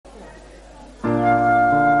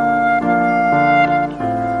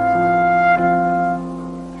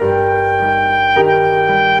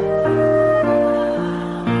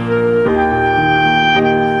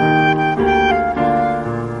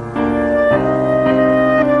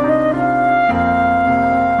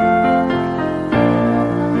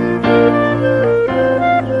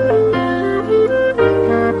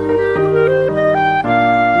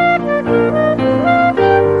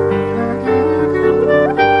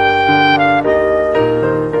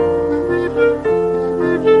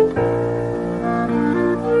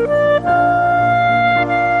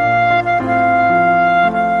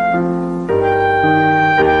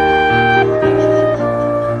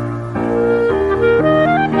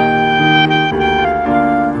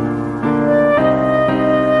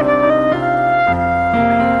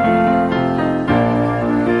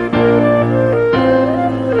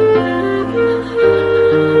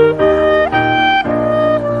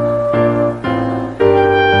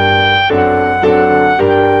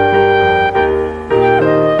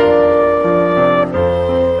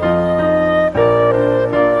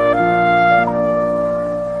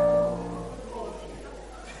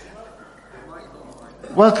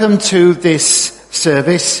Welcome to this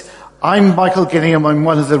service. I'm Michael Gillingham. I'm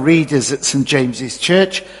one of the readers at St James's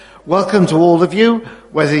Church. Welcome to all of you,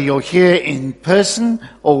 whether you're here in person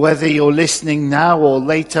or whether you're listening now or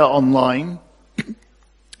later online.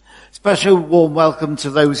 Special warm welcome to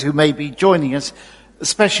those who may be joining us,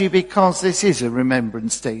 especially because this is a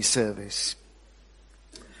Remembrance Day service.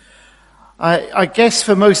 I guess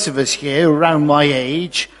for most of us here around my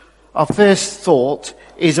age, our first thought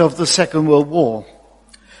is of the Second World War.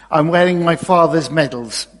 I'm wearing my father's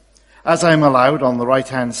medals, as I'm allowed on the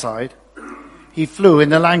right-hand side. He flew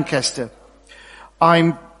in a Lancaster.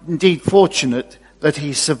 I'm indeed fortunate that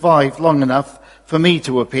he survived long enough for me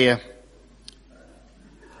to appear.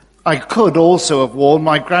 I could also have worn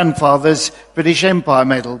my grandfather's British Empire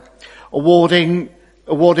medal, awarded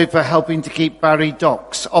for helping to keep Barry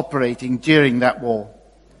docks operating during that war.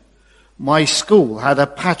 My school had a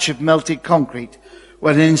patch of melted concrete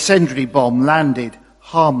when an incendiary bomb landed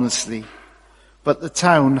harmlessly, but the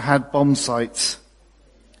town had bomb sites.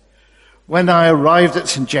 When I arrived at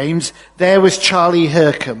St James, there was Charlie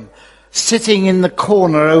Hercombe, sitting in the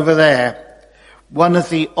corner over there, one of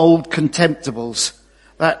the old contemptibles,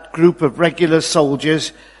 that group of regular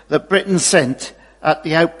soldiers that Britain sent at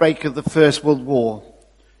the outbreak of the First World War.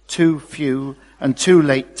 Too few and too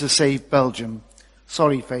late to save Belgium.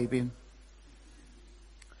 Sorry, Fabian.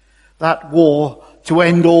 That war to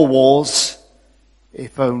end all wars,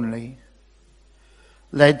 if only,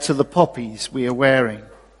 led to the poppies we are wearing.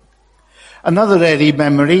 Another early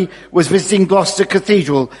memory was visiting Gloucester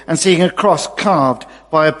Cathedral and seeing a cross carved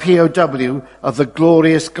by a POW of the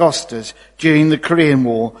glorious Gloucesters during the Korean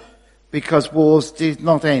War, because wars did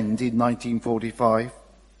not end in 1945.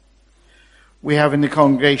 We have in the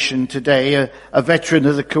congregation today a veteran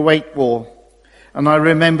of the Kuwait War, and I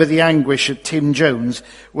remember the anguish of Tim Jones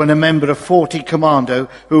when a member of 40 Commando,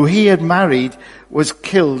 who he had married, was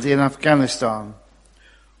killed in Afghanistan.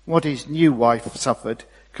 What his new wife suffered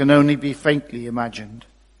can only be faintly imagined.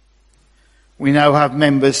 We now have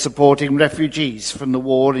members supporting refugees from the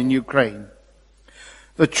war in Ukraine.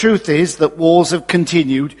 The truth is that wars have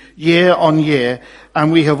continued year on year,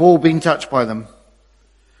 and we have all been touched by them.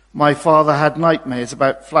 My father had nightmares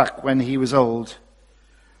about flak when he was old.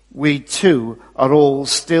 We too are all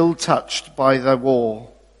still touched by the war.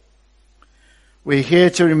 We're here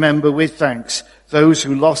to remember with thanks those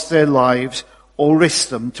who lost their lives or risked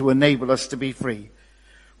them to enable us to be free.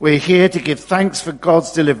 We're here to give thanks for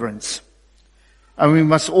God's deliverance. And we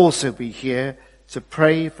must also be here to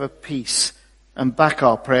pray for peace and back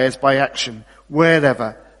our prayers by action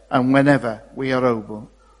wherever and whenever we are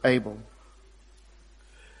able.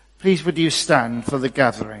 Please would you stand for the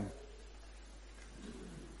gathering.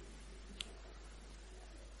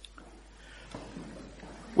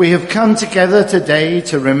 We have come together today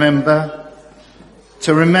to remember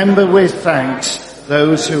with thanks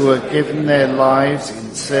those who have given their lives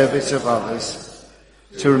in service of others,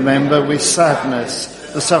 to remember with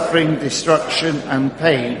sadness the suffering, destruction and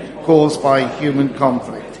pain caused by human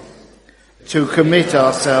conflict, to commit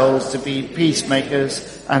ourselves to be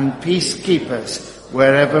peacemakers and peacekeepers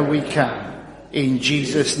wherever we can. In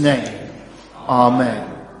Jesus' name, Amen.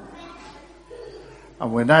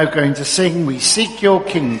 And we're now going to sing, We Seek Your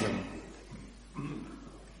Kingdom.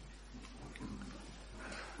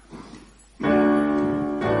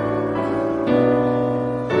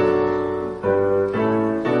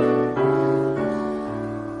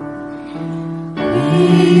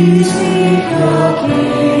 We seek your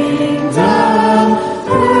kingdom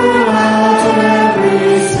throughout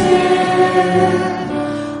every sphere.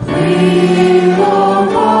 We long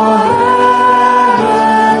for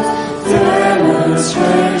heaven's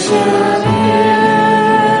demonstration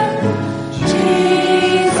here.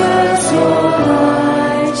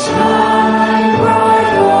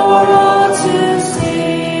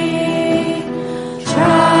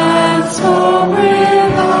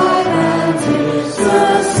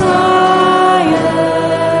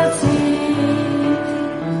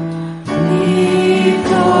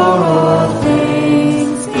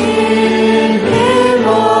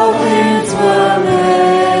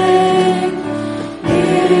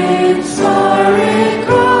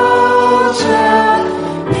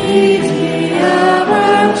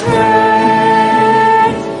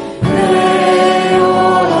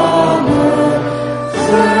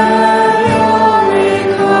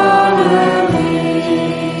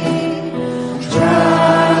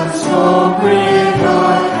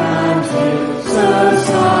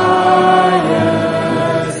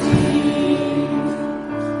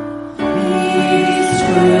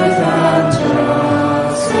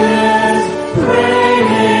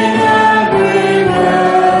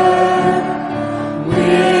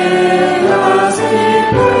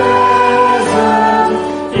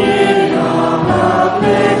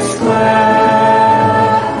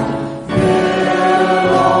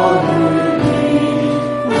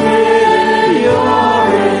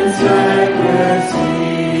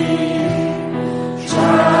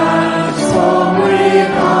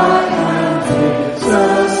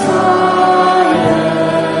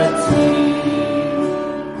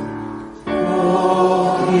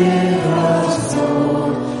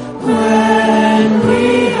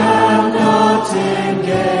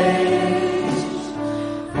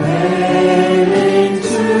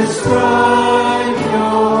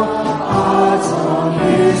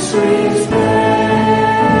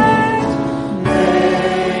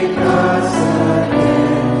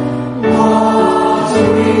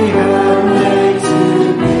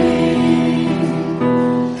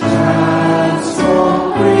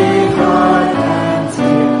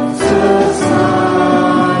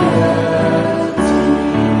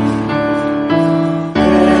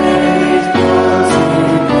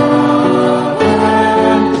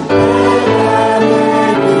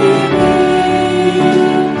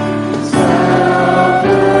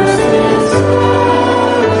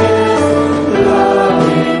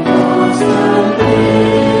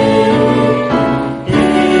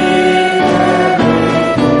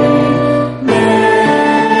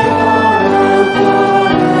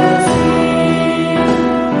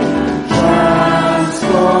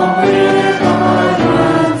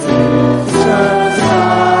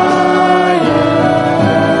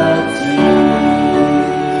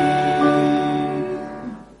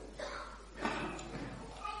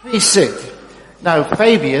 Please sit. Now,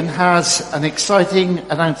 Fabian has an exciting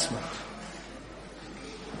announcement.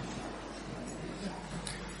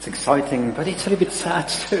 It's exciting, but it's a little bit sad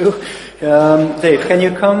too. Dave, can you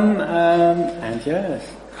come? And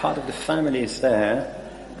yes, part of the family is there.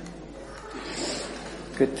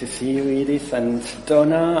 Good to see you, Edith and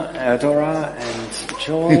Dora and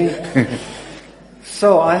Joy.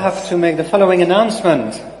 So I have to make the following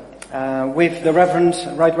announcement. With the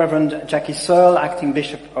Right Reverend Jackie Searle, Acting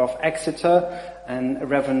Bishop of Exeter, and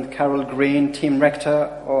Reverend Carol Green, Team Rector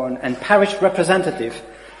and Parish Representative.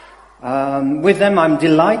 With them, I'm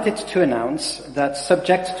delighted to announce that,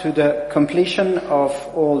 subject to the completion of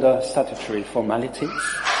all the statutory formalities,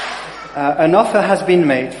 an offer has been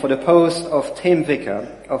made for the post of Team Vicar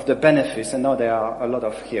of the benefice. And now there are a lot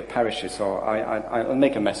of here parishes, so I'll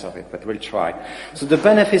make a mess of it, but we'll try. So the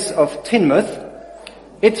benefice of Teignmouth,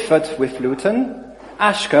 Itford with Luton,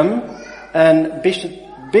 Ashcombe, and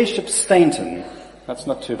Bishop Stainton. That's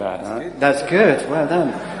not too bad, huh? That's good. Well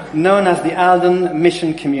done. Known as the Alden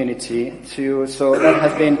Mission Community. So that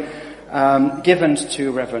has been given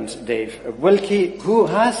to Reverend Dave Wilkie, who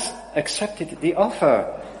has accepted the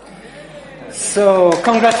offer. So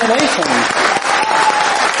congratulations.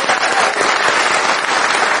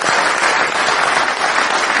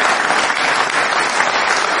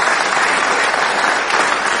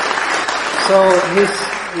 So his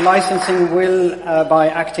licensing will, by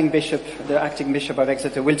the acting bishop of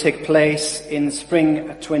Exeter, will take place in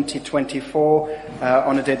spring 2024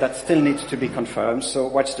 on a date that still needs to be confirmed. So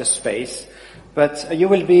watch the space. But you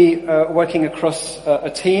will be working across a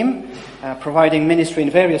team, providing ministry in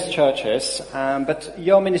various churches. But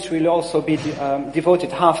your ministry will also be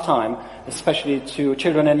devoted half-time, especially to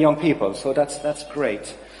children and young people. So that's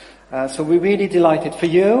great. So we're really delighted for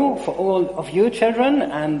you, for all of you children,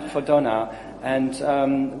 and for Donna.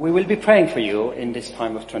 And we will be praying for you in this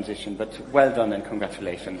time of transition. But well done and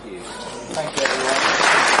congratulations. Thank you, everyone.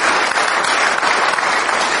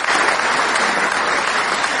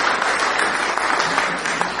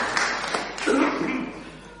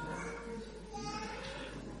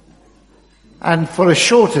 And for a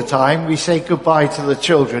shorter time, we say goodbye to the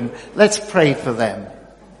children. Let's pray for them.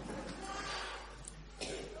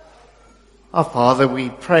 Our Father, we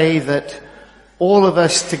pray that all of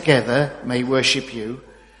us together may worship you.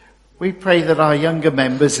 We pray that our younger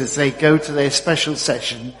members, as they go to their special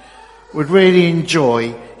session, would really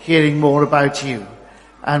enjoy hearing more about you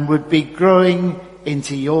and would be growing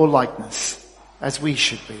into your likeness as we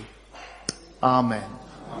should be. Amen.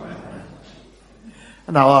 Amen.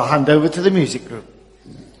 And now I'll hand over to the music group.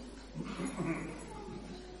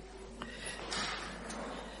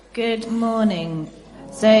 Good morning.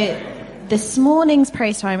 So this morning's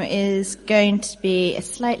praise time is going to be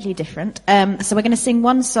slightly different. So we're going to sing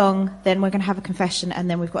one song, then we're going to have a confession, and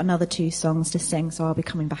then we've got another 2 songs to sing, so I'll be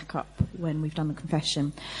coming back up when we've done the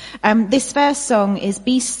confession. This first song is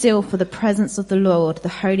Be Still for the Presence of the Lord, the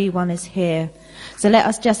Holy One is here. So let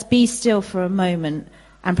us just be still for a moment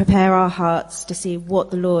and prepare our hearts to see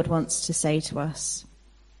what the Lord wants to say to us.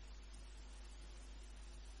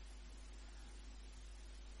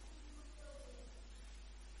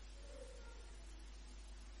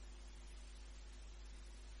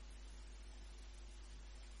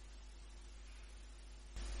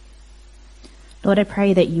 Lord, I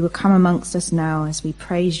pray that you will come amongst us now as we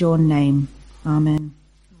praise your name. Amen.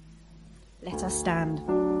 Let us stand.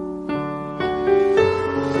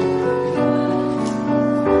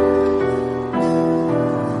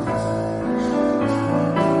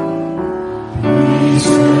 Be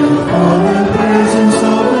still for the presence of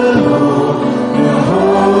the Lord, the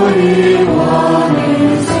Holy One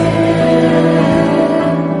is here.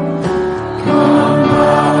 Come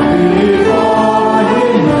bow before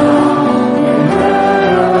him now, in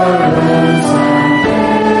reverence and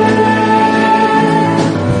faith.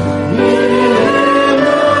 Hear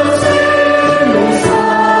the singing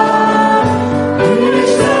sound, we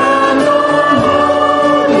stand on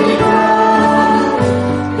holy ground.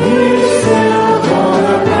 Be still for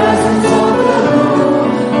the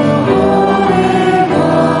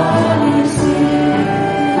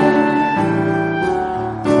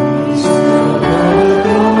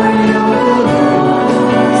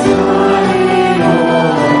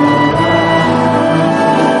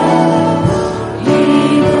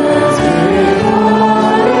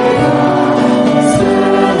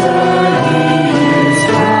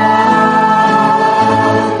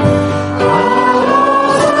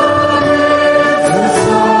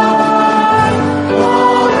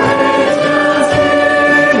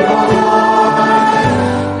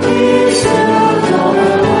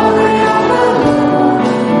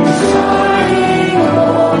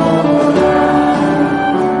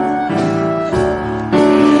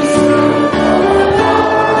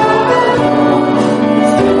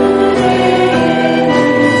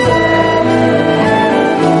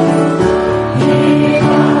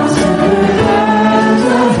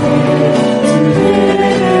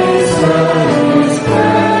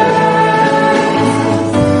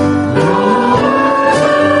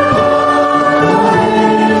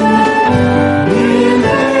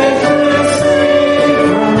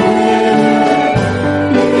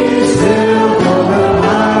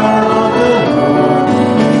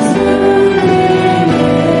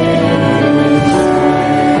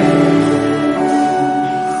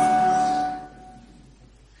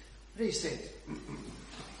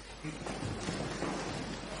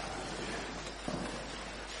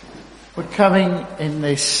We're coming in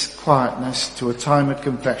this quietness to a time of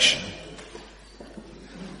confession.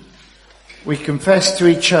 We confess to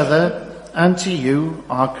each other and to you,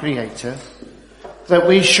 our Creator, that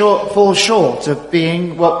we fall short of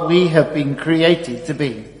being what we have been created to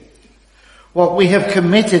be, what we have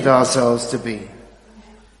committed ourselves to be,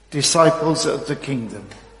 disciples of the kingdom.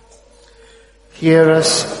 Hear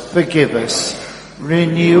us, forgive us,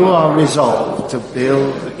 renew our resolve to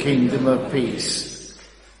build the kingdom of peace.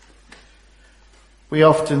 We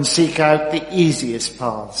often seek out the easiest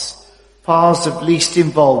paths of least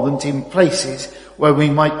involvement in places where we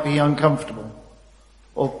might be uncomfortable,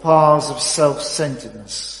 or paths of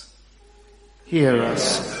self-centeredness. Hear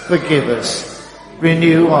us, forgive us,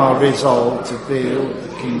 renew our resolve to build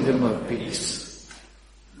the kingdom of peace.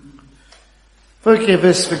 Forgive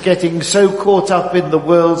us for getting so caught up in the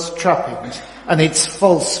world's trappings and its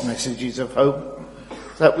false messages of hope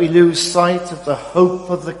that we lose sight of the hope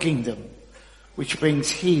of the kingdom, which brings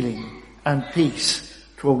healing and peace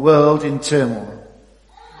to a world in turmoil.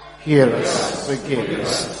 Hear us, forgive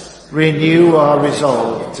us, renew our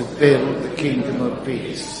resolve to build the kingdom of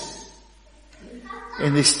peace.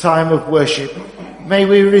 In this time of worship, may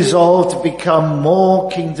we resolve to become more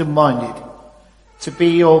kingdom-minded, to be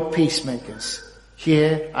your peacemakers,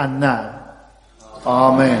 here and now.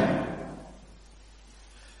 Amen.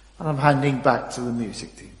 And I'm handing back to the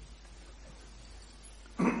music team.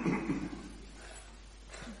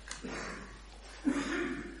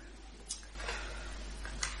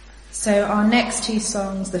 So our next two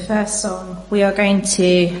songs, the first song, we are going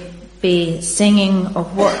to be singing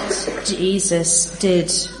of what Jesus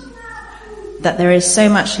did, that there is so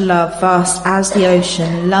much love, vast as the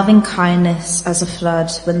ocean, loving kindness as a flood,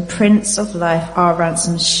 when Prince of Life, our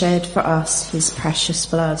ransom, shed for us his precious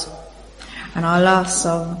blood. And our last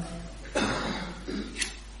song,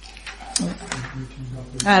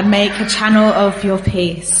 make a channel of your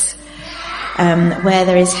peace. Where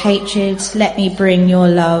there is hatred, let me bring your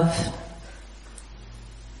love.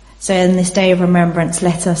 So in this day of remembrance,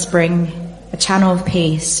 let us bring a channel of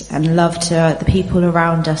peace and love to the people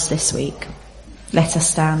around us this week. Let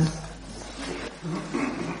us stand.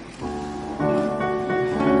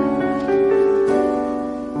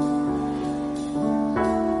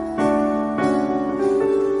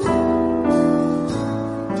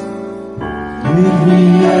 Give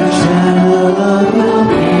me a channel of your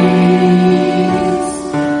peace.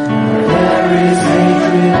 Where there is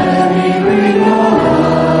hatred, let me bring your love.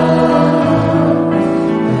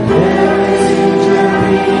 Where there is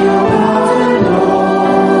injury, your heart and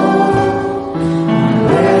love.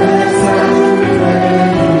 Where there's sacrifice,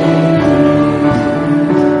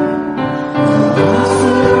 across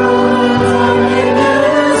the road I may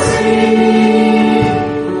never see.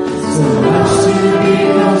 So much to be,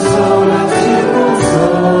 so much to console.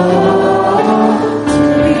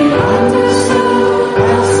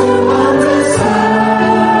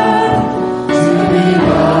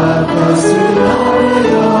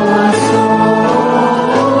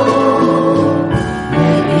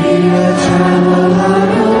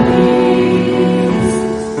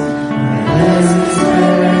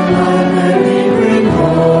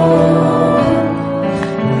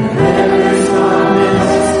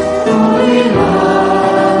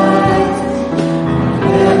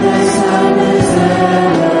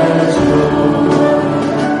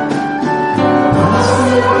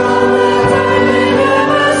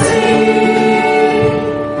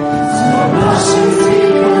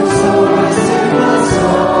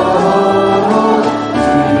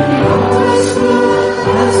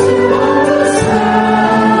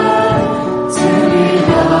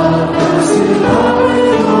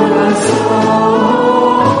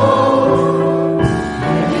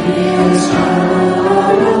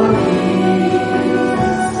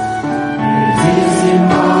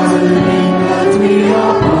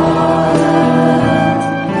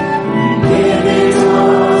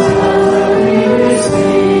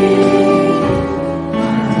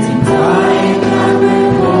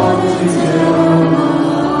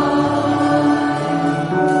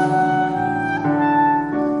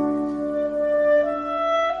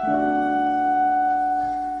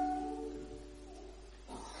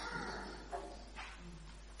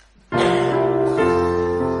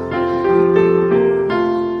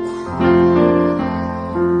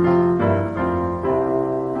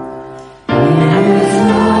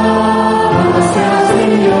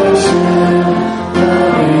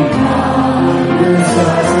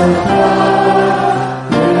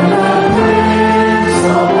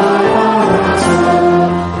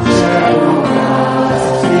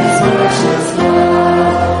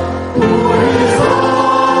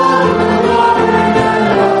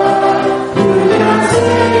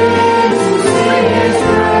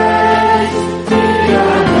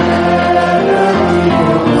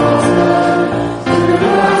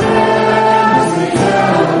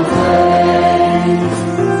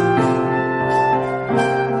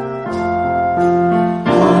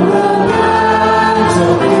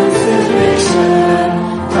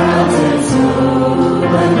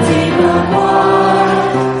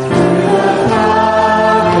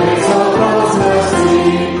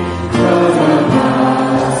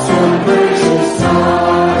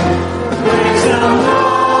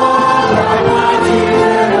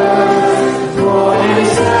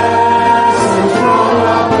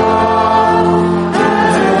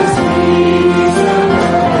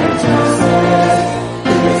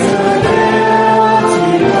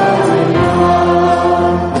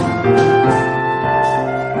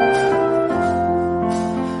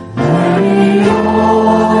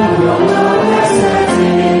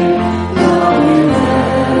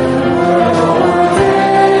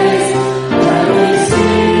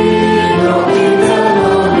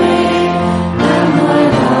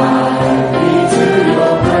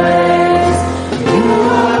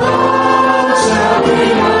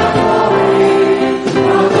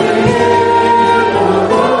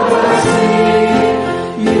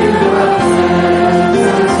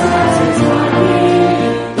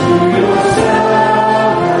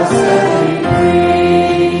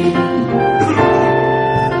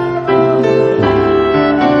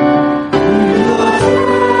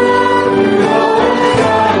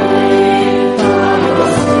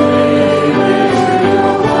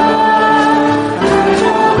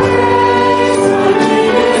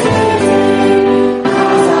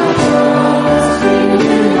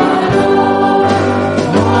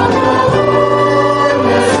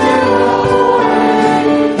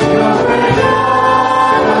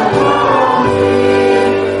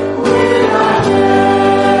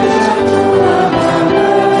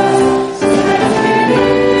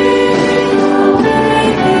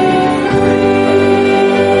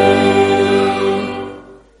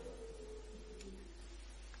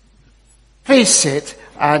 Please sit,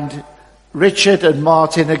 and Richard and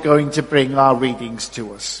Martin are going to bring our readings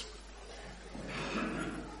to us.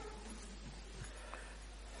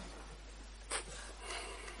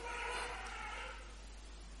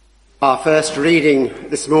 Our first reading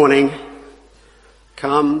this morning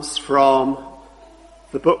comes from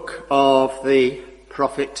the book of the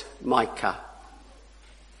prophet Micah,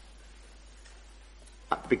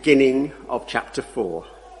 at the beginning of chapter 4.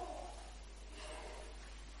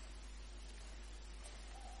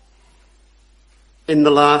 In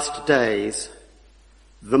the last days,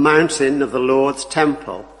 the mountain of the Lord's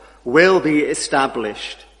temple will be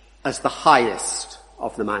established as the highest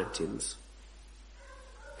of the mountains.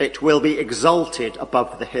 It will be exalted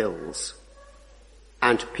above the hills,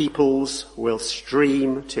 and peoples will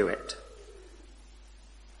stream to it.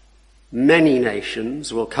 Many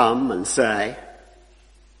nations will come and say,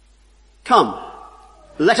 "Come,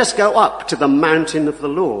 let us go up to the mountain of the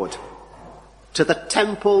Lord, to the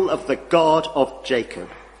temple of the God of Jacob.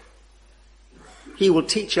 He will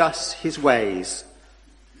teach us his ways,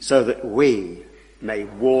 so that we may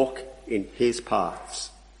walk in his paths.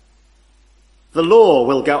 The law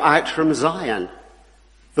will go out from Zion,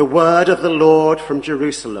 the word of the Lord from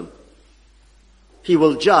Jerusalem. He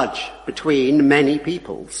will judge between many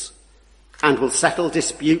peoples, and will settle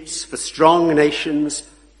disputes for strong nations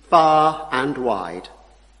far and wide.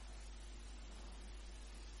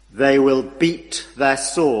 They will beat their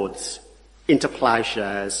swords into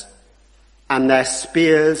plowshares and their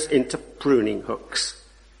spears into pruning hooks.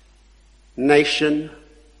 Nation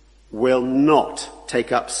will not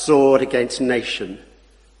take up sword against nation,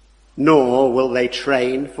 nor will they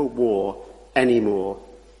train for war anymore.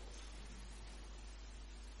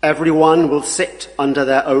 Everyone will sit under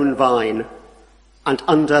their own vine and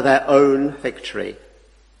under their own fig tree,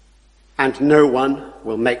 and no one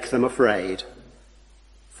will make them afraid,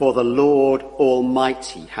 for the Lord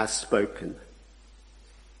Almighty has spoken.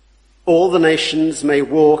 All the nations may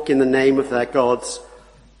walk in the name of their gods,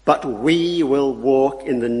 but we will walk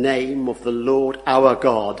in the name of the Lord our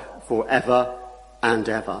God forever and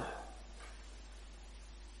ever.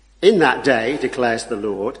 In that day, declares the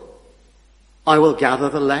Lord, I will gather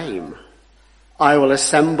the lame, I will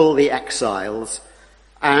assemble the exiles,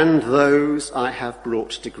 and those I have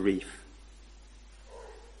brought to grief.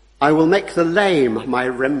 I will make the lame my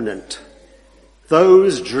remnant,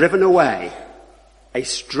 those driven away, a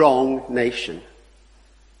strong nation.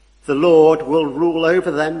 The Lord will rule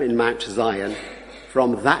over them in Mount Zion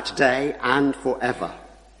from that day and forever.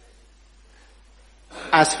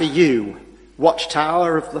 As for you,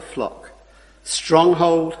 watchtower of the flock,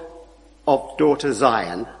 stronghold of daughter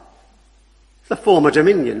Zion, the former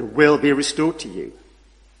dominion will be restored to you.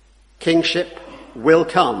 Kingship will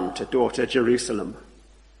come to daughter Jerusalem.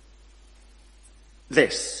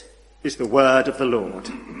 This is the word of the Lord.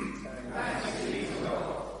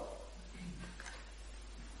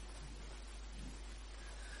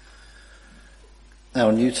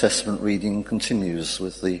 Our New Testament reading continues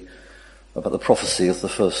with about the prophecy of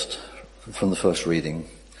from the first reading.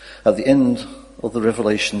 At the end of the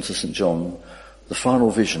revelation to St. John, the final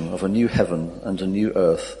vision of a new heaven and a new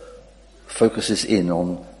earth focuses in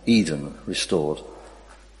on Eden restored.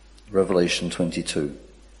 Revelation 22.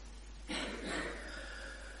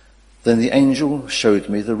 Then the angel showed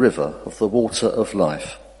me the river of the water of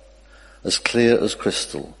life, as clear as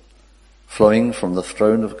crystal, flowing from the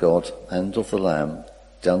throne of God and of the Lamb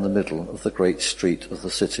down the middle of the great street of the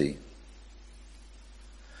city.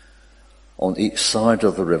 On each side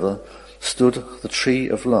of the river stood the tree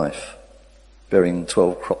of life, bearing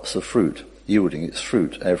 12 crops of fruit, yielding its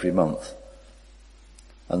fruit every month.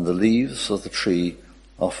 And the leaves of the tree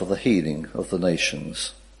are for the healing of the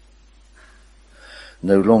nations.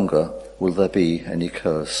 No longer will there be any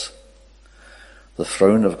curse. The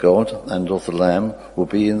throne of God and of the Lamb will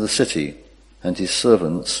be in the city, and his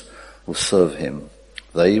servants will serve him.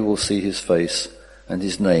 They will see his face, and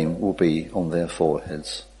his name will be on their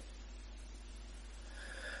foreheads.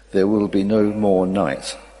 There will be no more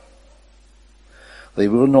night. They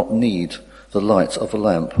will not need the light of a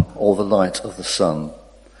lamp or the light of the sun,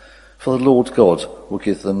 for the Lord God will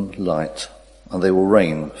give them light, and they will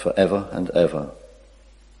reign for ever and ever.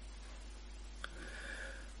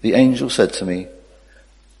 The angel said to me,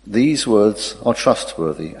 "These words are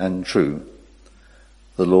trustworthy and true.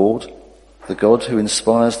 The Lord, the God who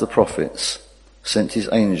inspires the prophets, sent his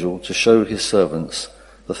angel to show his servants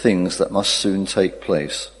the things that must soon take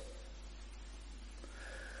place.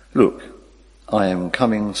 Look, I am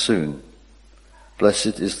coming soon.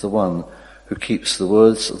 Blessed is the one who keeps the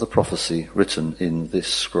words of the prophecy written in this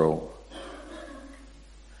scroll."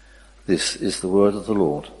 This is the word of the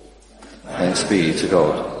Lord. Thanks be to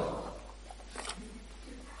God.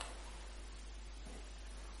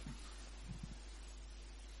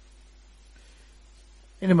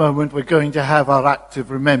 In a moment, we're going to have our act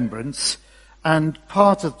of remembrance, and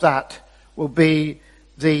part of that will be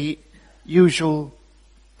the usual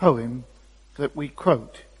poem that we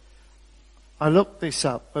quote. I looked this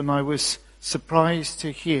up and I was surprised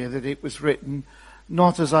to hear that it was written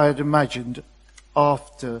not as I had imagined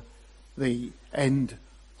after the end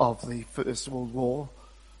of the First World War,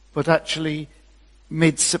 but actually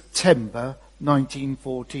mid-September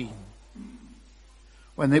 1914,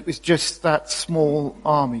 when it was just that small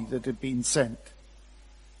army that had been sent.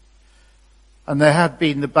 And there had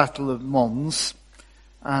been the Battle of Mons,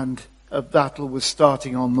 and a battle was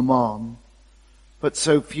starting on the Marne, but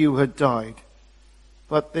so few had died.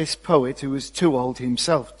 But this poet, who was too old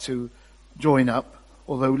himself to join up,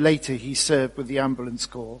 although later he served with the ambulance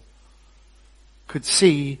corps, could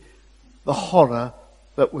see the horror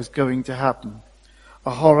that was going to happen,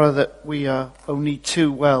 a horror that we are only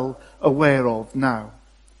too well aware of now.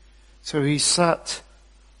 So he sat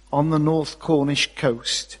on the North Cornish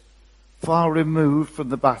coast, far removed from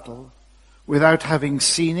the battle, without having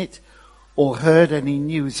seen it or heard any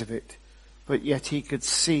news of it, but yet he could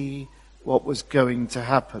see what was going to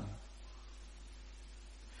happen.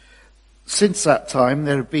 Since that time,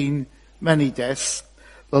 there have been many deaths.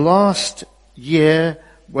 The last year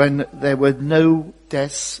when there were no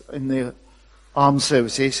deaths in the armed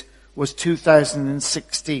services was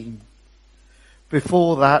 2016.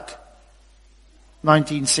 Before that,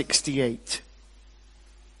 1968.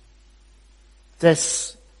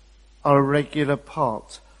 Deaths are a regular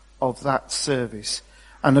part of that service.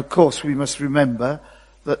 And of course we must remember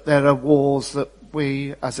that there are wars that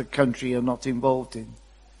we as a country are not involved in.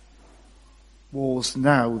 Wars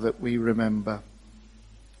now that we remember.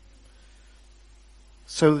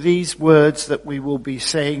 So these words that we will be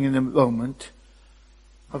saying in a moment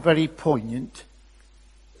are very poignant.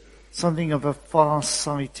 Something of a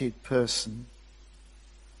far-sighted person,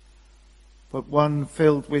 but one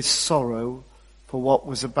filled with sorrow for what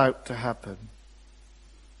was about to happen.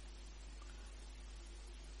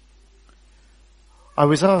 I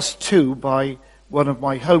was asked too by one of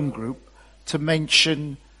my home group to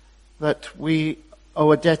mention that we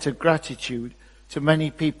owe a debt of gratitude to many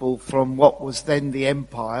people from what was then the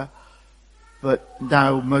Empire, but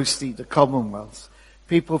now mostly the Commonwealth.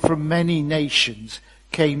 People from many nations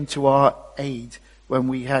came to our aid when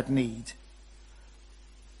we had need,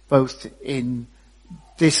 both in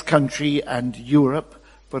this country and Europe,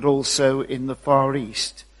 but also in the Far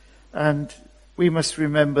East. And we must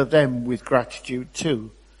remember them with gratitude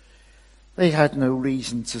too. They had no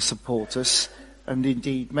reason to support us, and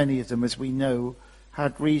indeed many of them, as we know,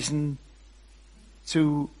 had reason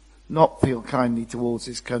to not feel kindly towards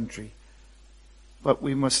this country. But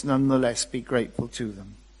we must nonetheless be grateful to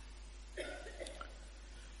them.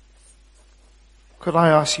 Could I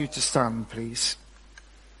ask you to stand, please?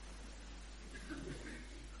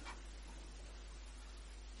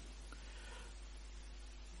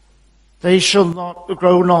 They shall not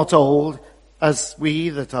grow not old, as we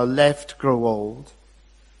that are left grow old.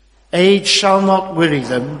 Age shall not weary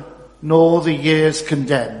them, nor the years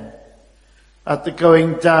condemn. At the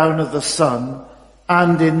going down of the sun,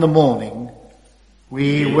 and in the morning,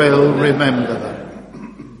 we will remember them.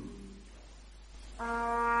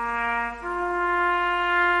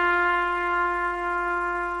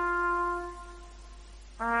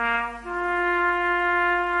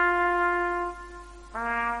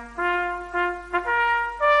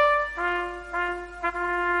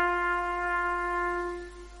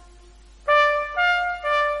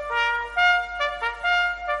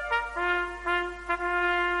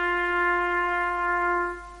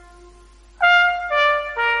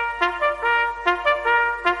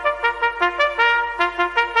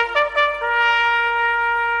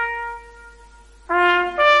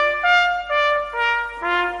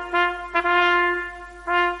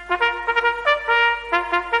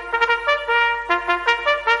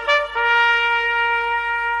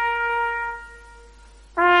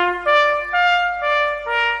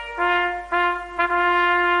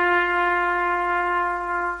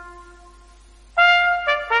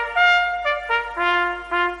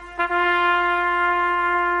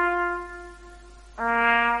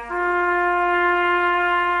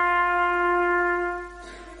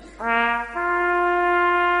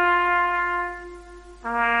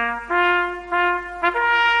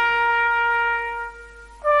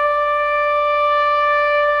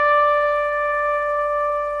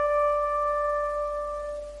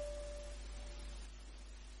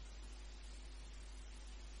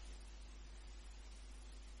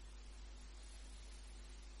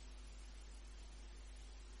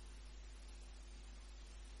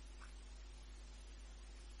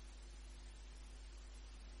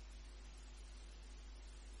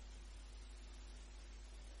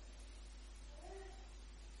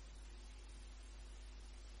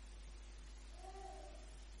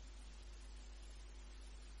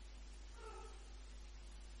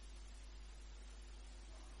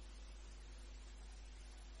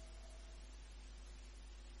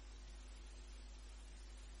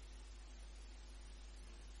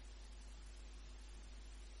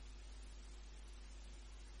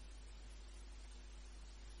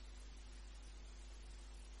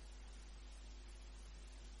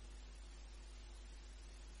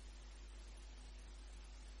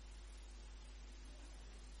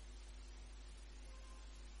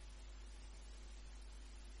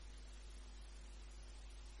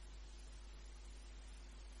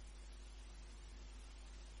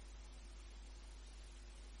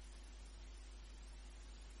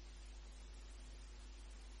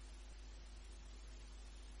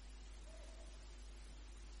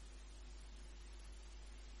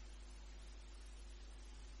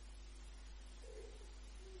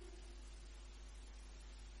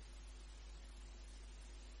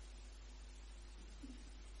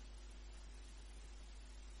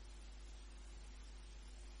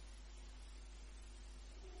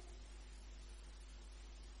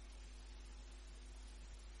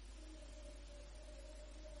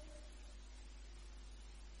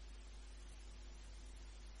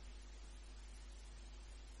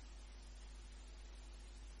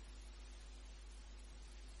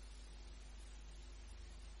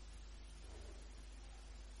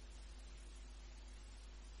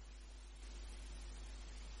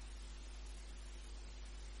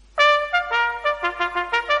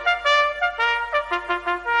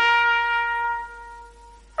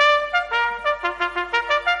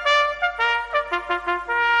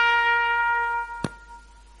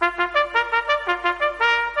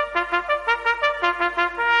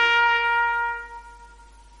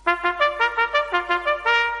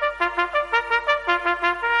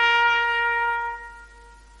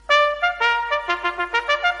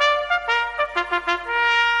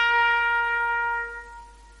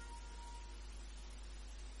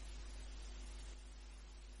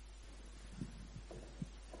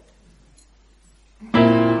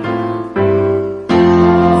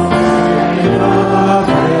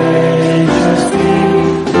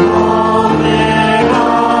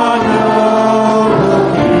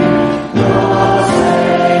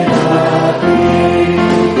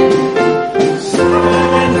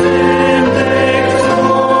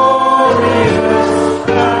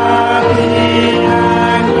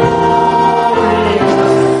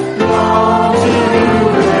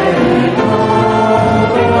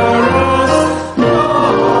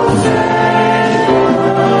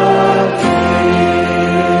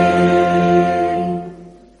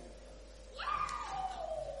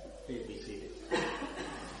 Please be seated.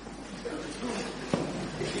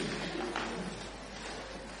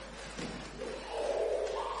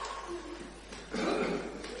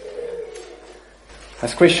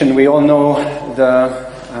 As Christians, we all know the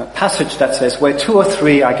passage that says, where two or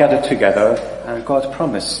three are gathered together, God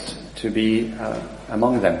promised to be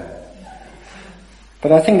among them.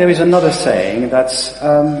 But I think there is another saying that's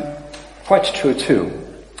quite true too,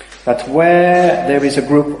 that where there is a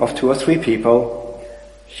group of two or three people,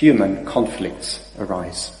 human conflicts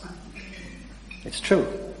arise. It's true.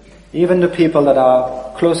 Even the people that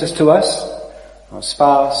are closest to us, our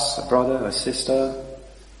spouse, a brother, a sister,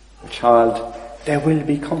 a child, there will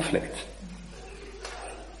be conflict.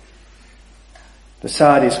 The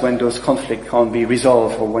sad is when those conflicts can't be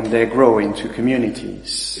resolved, or when they grow into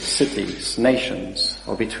communities, cities, nations,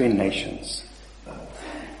 or between nations.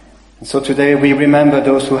 And so today we remember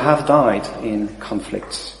those who have died in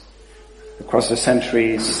conflicts across the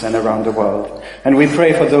centuries and around the world. And we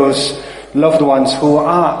pray for those loved ones who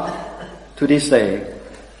are, to this day,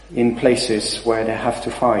 in places where they have to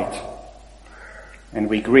fight. And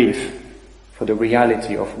we grieve for the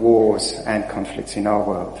reality of wars and conflicts in our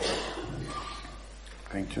world.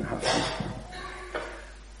 Going to have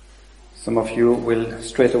some of you will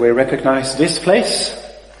straight away recognize this place.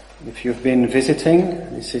 If you've been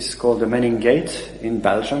visiting, this is called the Menin Gate in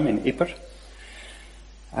Belgium, in Ypres.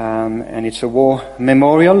 And it's a war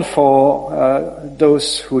memorial for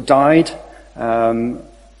those who died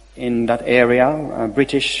in that area,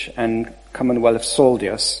 British and Commonwealth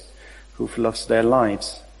soldiers who've lost their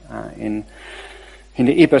lives in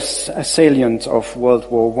the Ypres salient of World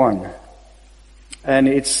War I. And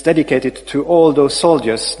it's dedicated to all those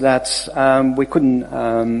soldiers that we couldn't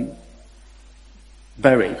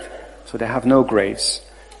bury, so they have no graves.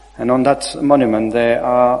 And on that monument there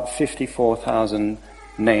are 54,000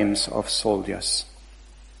 names of soldiers.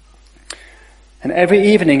 And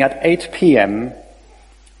every evening at 8 p.m,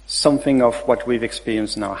 something of what we've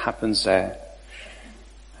experienced now happens there.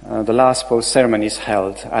 The last post ceremony is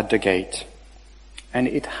held at the gate. And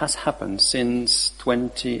it has happened since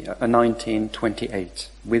 1928,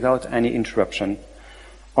 without any interruption,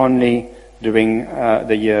 only during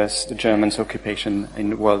the years the Germans' occupation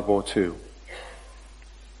in World War II.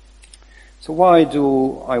 So why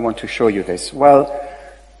do I want to show you this? Well,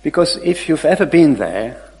 because if you've ever been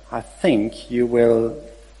there, I think you will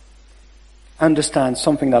understand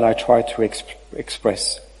something that I try to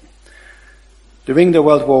express. During the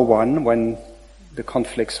World War I, when the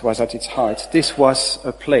conflict was at its height, this was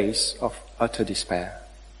a place of utter despair.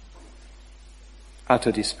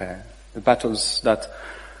 Utter despair. The battles that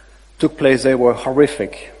took place there were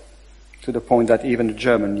horrific, to the point that even the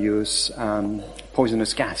Germans used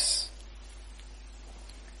poisonous gas.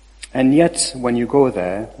 And yet, when you go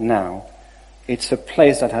there now, it's a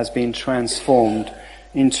place that has been transformed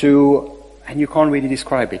into, and you can't really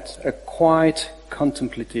describe it, a quite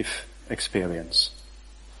contemplative experience.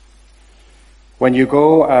 When you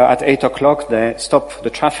go at 8 o'clock, they stop the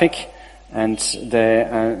traffic and they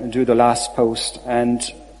do the last post, and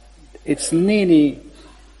it's nearly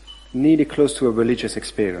close to a religious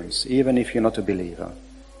experience, even if you're not a believer.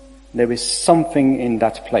 There is something in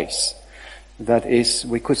that place that is,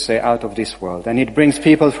 we could say, out of this world. And it brings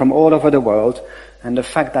people from all over the world, and the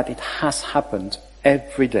fact that it has happened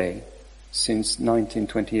every day since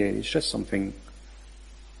 1928 is just something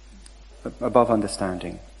above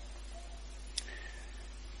understanding.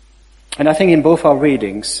 And I think in both our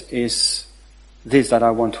readings is this that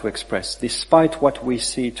I want to express. Despite what we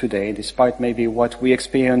see today, despite maybe what we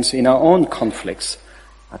experience in our own conflicts,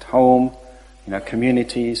 at home, in our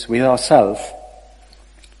communities, with ourselves,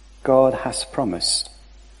 God has promised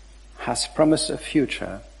a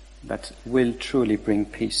future that will truly bring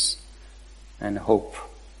peace and hope.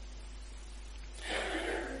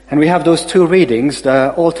 And we have those two readings,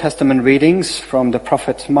 the Old Testament readings from the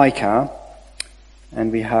prophet Micah,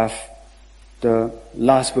 and we have the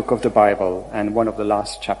last book of the Bible and one of the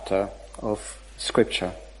last chapter of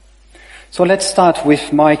Scripture. So let's start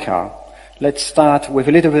with Micah. Let's start with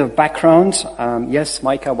a little bit of background. Yes,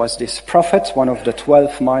 Micah was this prophet, one of the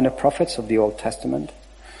 12 minor prophets of the Old Testament.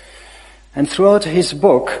 And throughout his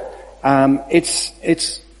book,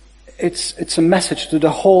 it's a message to the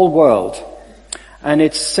whole world. And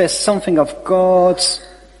it says something of God's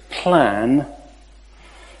plan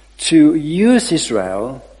to use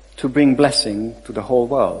Israel to bring blessing to the whole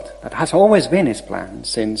world. That has always been his plan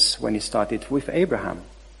since when he started with Abraham.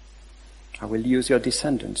 I will use your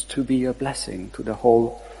descendants to be a blessing to the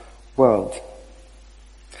whole world.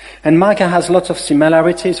 And Micah has lots of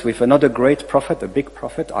similarities with another great prophet, a big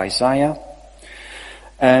prophet, Isaiah.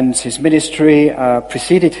 And his ministry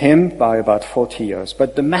preceded him by about 40 years.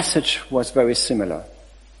 But the message was very similar.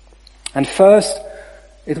 And first,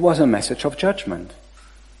 it was a message of judgment.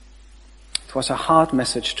 It was a hard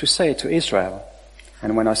message to say to Israel.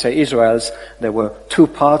 And when I say Israel's, there were two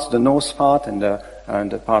parts, the north part and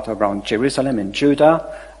the part around Jerusalem in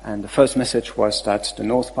Judah. And the first message was that the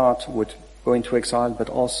north part would go into exile, but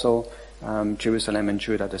also Jerusalem and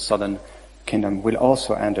Judah, the southern kingdom, will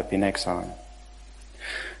also end up in exile.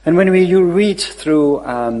 And when you read through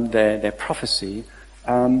their prophecy,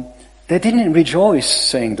 they didn't rejoice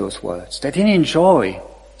saying those words. They didn't enjoy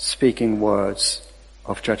speaking words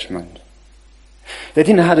of judgment. They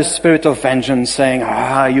didn't have a spirit of vengeance saying,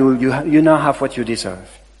 you now have what you deserve.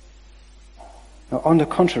 No, on the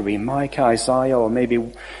contrary, Micah, Isaiah, or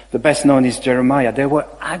maybe the best known is Jeremiah, they were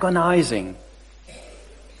agonizing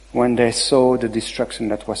when they saw the destruction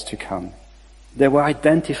that was to come. They were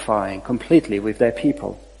identifying completely with their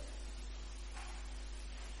people.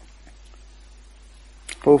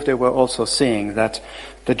 Both they were also seeing that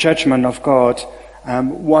the judgment of God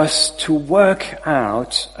was to work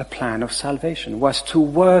out a plan of salvation, was to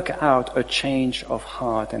work out a change of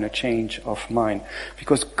heart and a change of mind.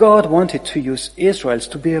 Because God wanted to use Israel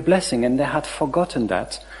to be a blessing, and they had forgotten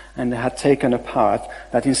that, and they had taken a path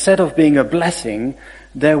that instead of being a blessing,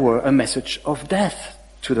 they were a message of death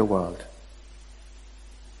to the world.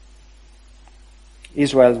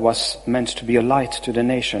 Israel was meant to be a light to the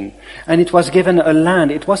nation, and it was given a land.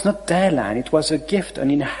 It was not their land, it was a gift, an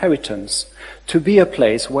inheritance, to be a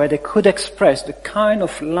place where they could express the kind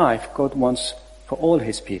of life God wants for all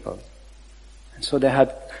his people. And so they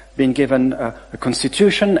had been given a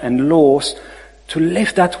constitution and laws to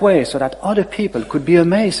live that way, so that other people could be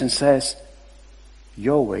amazed and says,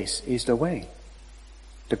 your ways is the way.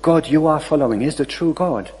 The God you are following is the true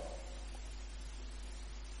God.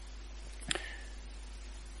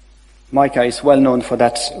 Micah is well known for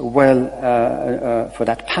that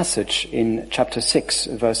passage in chapter 6,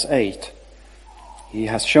 verse 8. He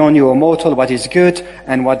has shown you, O mortal, what is good,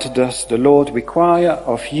 and what does the Lord require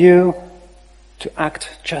of you? To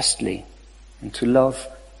act justly, and to love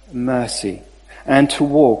mercy, and to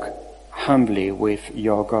walk humbly with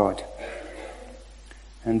your God.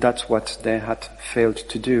 And that's what they had failed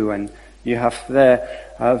to do. And you have there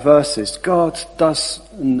verses. God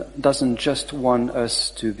doesn't just want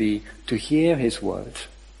us to hear his word,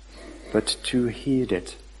 but to heed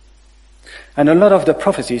it. And a lot of the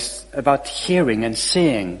prophecies about hearing and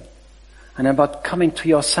seeing, and about coming to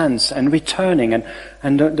your sense and returning,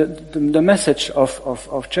 and the message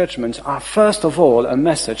of judgment are first of all a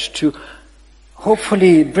message to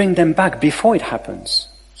hopefully bring them back before it happens.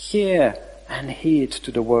 Hear and heed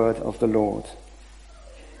to the word of the Lord.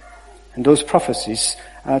 And those prophecies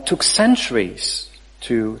took centuries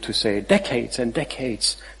to say, decades and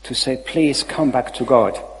decades to say, please come back to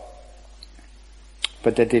God.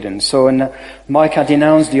 But they didn't. So Micah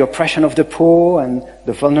denounced the oppression of the poor and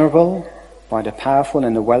the vulnerable by the powerful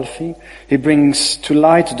and the wealthy. He brings to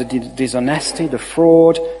light the dishonesty, the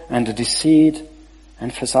fraud and the deceit,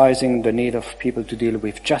 emphasizing the need of people to deal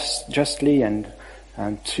with justly and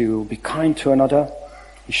to be kind to another.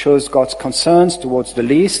 He shows God's concerns towards the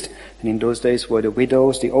least, and in those days were the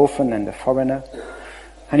widows, the orphan, and the foreigner.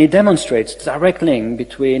 And he demonstrates the direct link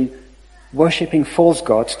between worshipping false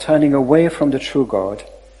gods, turning away from the true God,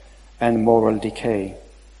 and moral decay.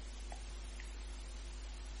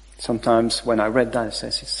 Sometimes when I read that, I say,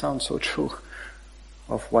 it sounds so true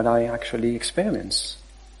of what I actually experience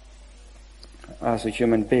as a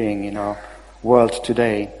human being in our world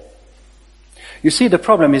today. You see, the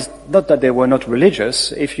problem is not that they were not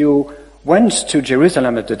religious. If you went to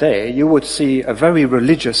Jerusalem of the day, you would see a very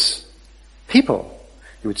religious people.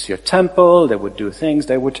 You would see a temple, they would do things,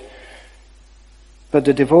 but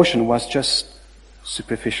the devotion was just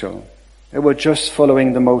superficial. They were just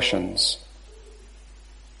following the motions.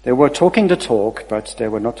 They were talking the talk, but they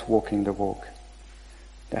were not walking the walk.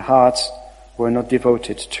 Their hearts were not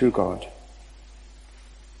devoted to God.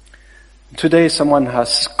 Today someone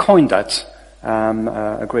has coined that,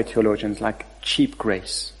 a great theologian, like cheap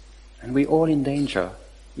grace. And we're all in danger,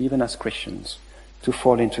 even as Christians, to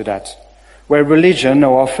fall into that, where religion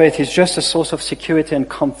or our faith is just a source of security and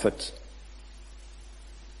comfort.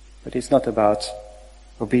 But it's not about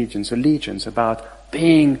obedience, allegiance, about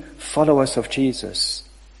being followers of Jesus,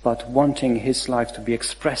 about wanting his life to be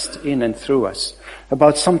expressed in and through us,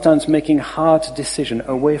 about sometimes making hard decisions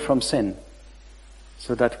away from sin,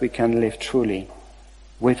 so that we can live truly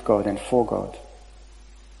with God and for God.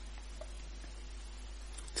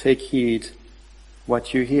 Take heed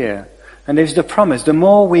what you hear. And there's the promise, the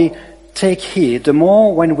more we take heed, the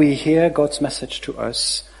more when we hear God's message to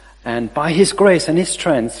us, and by His grace and His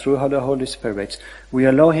strength through the Holy Spirit, we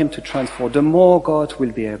allow Him to transform, the more God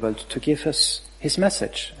will be able to give us His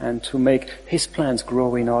message and to make His plans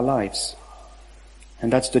grow in our lives.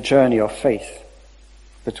 And that's the journey of faith.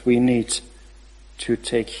 But we need to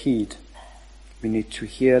take heed. We need to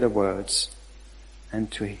hear the words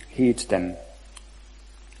and to heed them.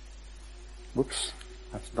 Whoops,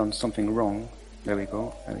 I've done something wrong. There we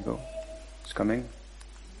go. It's coming.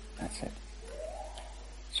 That's it.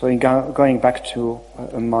 So going back to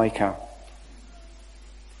Micah.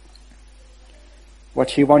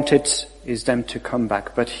 What he wanted is them to come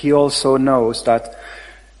back, but he also knows that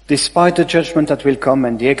despite the judgment that will come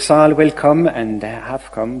and the exile will come, and they have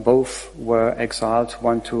come, both were exiled,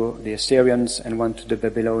 one to the Assyrians and one to the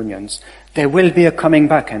Babylonians. There will be a coming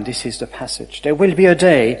back, and this is the passage. There will be a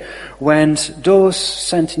day when those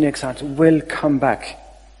sent in exile will come back,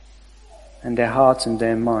 and their hearts and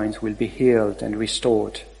their minds will be healed and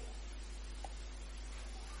restored.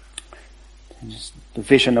 It's the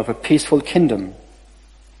vision of a peaceful kingdom.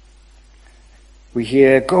 We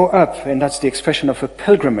hear, go up, and that's the expression of a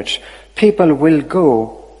pilgrimage. People will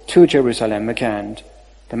go to Jerusalem again.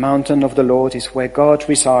 The mountain of the Lord is where God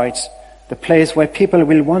resides, the place where people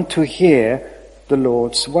will want to hear the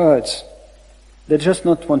Lord's words. They just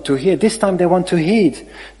not want to hear. This time they want to heed.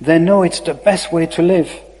 They know it's the best way to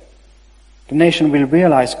live. The nation will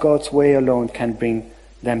realize God's way alone can bring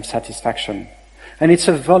them satisfaction. And it's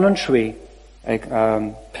a voluntary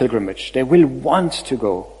pilgrimage. They will want to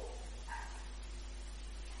go.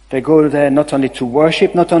 They go there not only to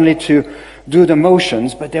worship, not only to do the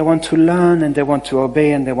motions, but they want to learn and they want to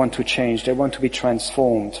obey and they want to change. They want to be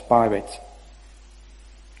transformed by it.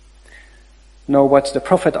 No, what the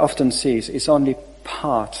prophet often sees is only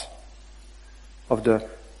part of the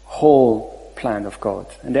whole plan of God.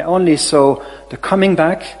 And they only saw the coming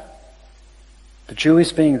back, the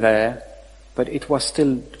Jews being there, but it was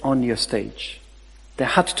still only a stage. They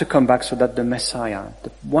had to come back so that the Messiah,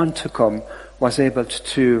 the one to come, was able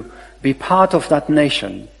to be part of that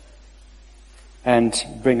nation and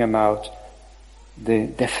bring about the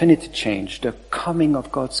definite change, the coming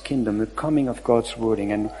of God's kingdom, the coming of God's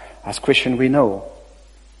ruling. And as Christian we know,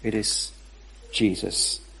 it is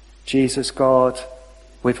Jesus. Jesus God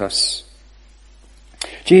with us.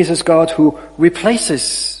 Jesus God who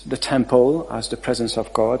replaces the temple as the presence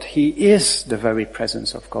of God. He is the very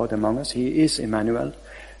presence of God among us. He is Emmanuel,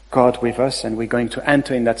 God with us, and we're going to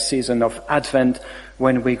enter in that season of Advent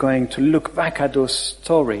when we're going to look back at those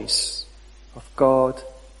stories of God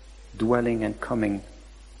dwelling and coming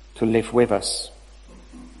to live with us.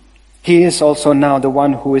 He is also now the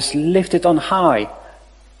one who is lifted on high.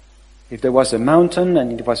 If there was a mountain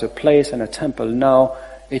and it was a place and a temple, now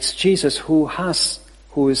it's Jesus who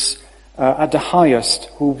is at the highest,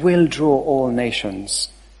 who will draw all nations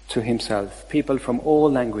to himself, people from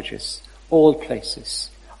all languages, all places,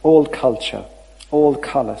 all culture, all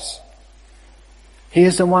colors. He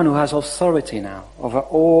is the one who has authority now over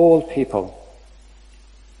all people.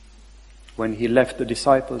 When he left the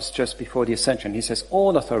disciples just before the ascension, he says,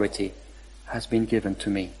 all authority has been given to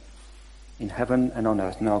me in heaven and on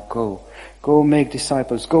earth. Now go make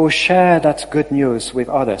disciples, go share that good news with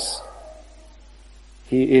others.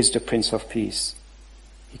 He is the Prince of Peace.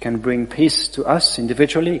 He can bring peace to us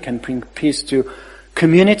individually. He can bring peace to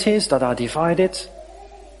communities that are divided.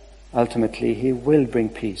 Ultimately, he will bring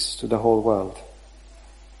peace to the whole world.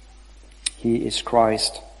 He is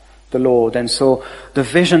Christ, the Lord. And so the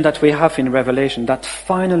vision that we have in Revelation, that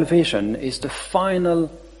final vision, is the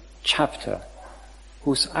final chapter,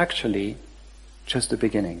 who's actually just the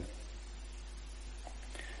beginning.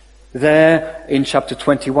 There, in chapter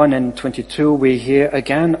 21 and 22, we hear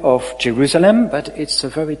again of Jerusalem, but it's a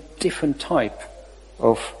very different type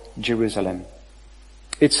of Jerusalem.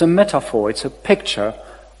 It's a metaphor, it's a picture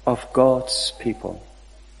of God's people.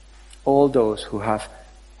 All those who have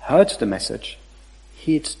heard the message,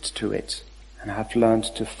 heeded to it, and have learned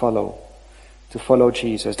to follow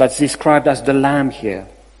Jesus. That's described as the Lamb here.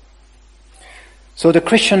 So the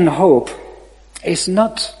Christian hope is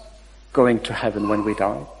not going to heaven when we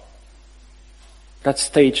die. That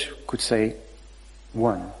stage could say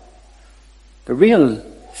 1. The real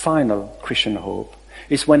final Christian hope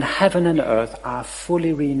is when heaven and earth are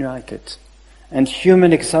fully reunited and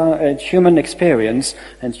human experience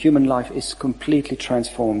and human life is completely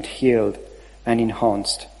transformed, healed and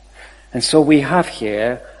enhanced. And so we have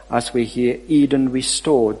here, as we hear, Eden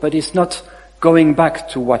restored, but it's not going back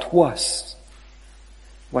to what was.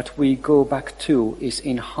 What we go back to is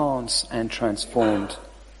enhanced and transformed.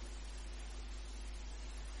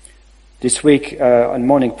 This week, on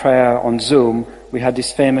morning prayer on Zoom, we had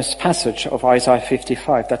this famous passage of Isaiah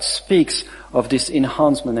 55 that speaks of this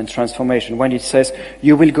enhancement and transformation when it says,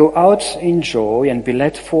 "You will go out in joy and be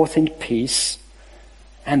led forth in peace,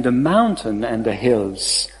 and the mountain and the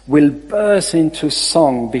hills will burst into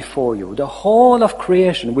song before you. The whole of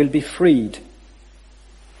creation will be freed,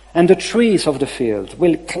 and the trees of the field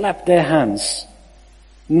will clap their hands.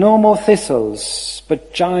 No more thistles,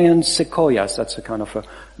 but giant sequoias." That's a kind of a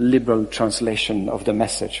liberal translation of the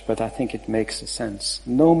message, but I think it makes sense.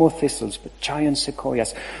 No more thistles, but giant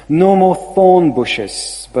sequoias. No more thorn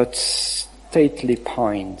bushes, but stately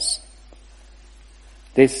pines.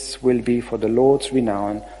 This will be for the Lord's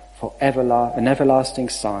renown, for an everlasting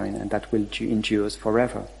sign, and that will endure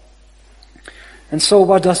forever. And so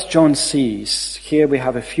what does John see? Here we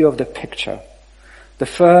have a few of the picture. The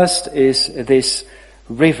first is this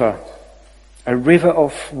river, a river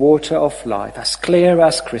of water of life, as clear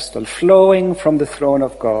as crystal, flowing from the throne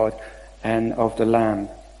of God and of the Lamb.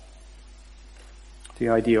 The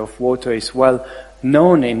idea of water is well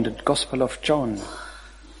known in the Gospel of John,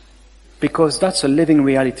 because that's a living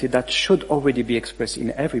reality that should already be expressed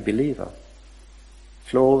in every believer.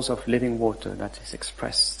 Flows of living water that is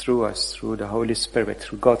expressed through us, through the Holy Spirit,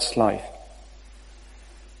 through God's life.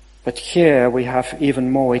 But here we have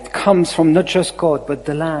even more. It comes from not just God, but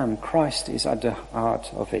the Lamb. Christ is at the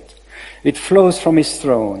heart of it. It flows from his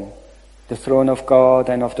throne, the throne of God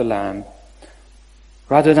and of the Lamb.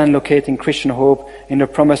 Rather than locating Christian hope in the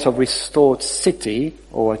promise of restored city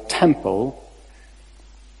or a temple,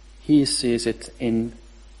 he sees it in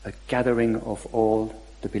a gathering of all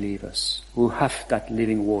the believers who have that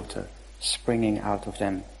living water springing out of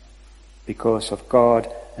them because of God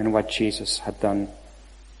and what Jesus had done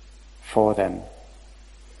for them.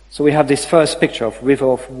 So we have this first picture of river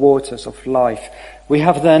of waters of life. We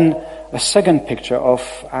have then a second picture of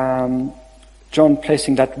John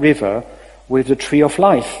placing that river with the tree of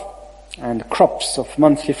life and crops of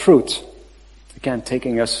monthly fruit. Again,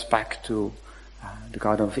 taking us back to the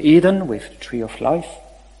Garden of Eden with the tree of life.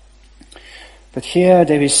 But here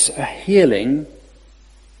there is a healing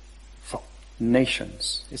for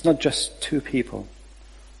nations. It's not just two people.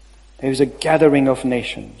 There is a gathering of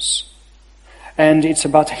nations. And it's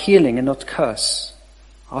about healing and not curse.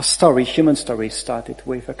 Our story, human story, started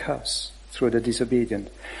with a curse through the disobedient.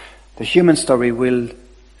 The human story will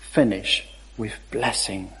finish with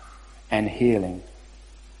blessing and healing.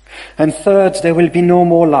 And third, there will be no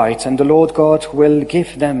more light, and the Lord God will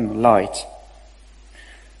give them light.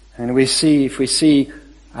 And if we see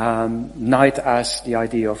night as the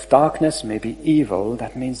idea of darkness, maybe evil,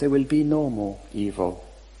 that means there will be no more evil.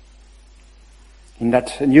 In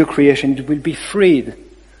that new creation, it will be freed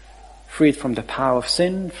from the power of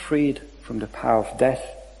sin, freed from the power of death,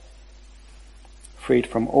 freed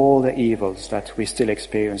from all the evils that we still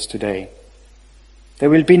experience today.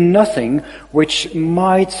 There will be nothing which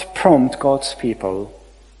might prompt God's people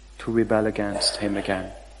to rebel against him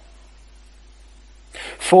again.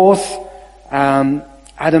 Fourth,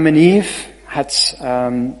 Adam and Eve had,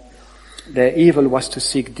 their evil was to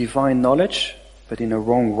seek divine knowledge, but in a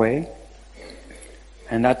wrong way.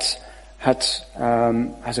 And that had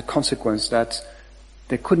as a consequence that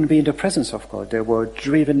they couldn't be in the presence of God. They were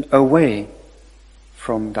driven away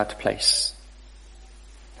from that place.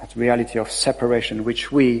 That reality of separation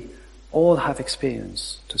which we all have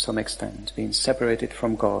experienced to some extent, being separated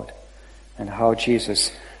from God, and how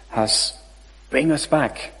Jesus has bring us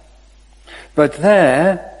back. But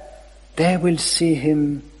there, they will see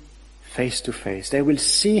him face to face. They will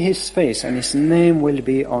see his face and his name will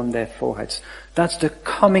be on their foreheads. That's the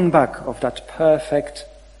coming back of that perfect,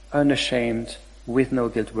 unashamed, with no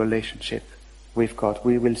guilt relationship with God.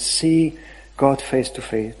 We will see God face to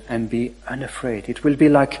face and be unafraid. It will be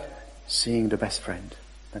like seeing the best friend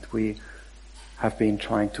that we have been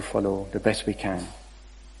trying to follow the best we can.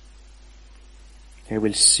 They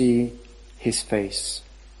will see his face.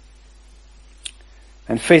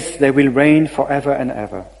 And fifth, they will reign forever and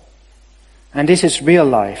ever. And this is real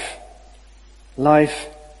life. Life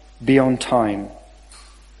beyond time.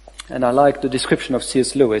 And I like the description of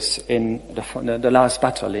C.S. Lewis in the last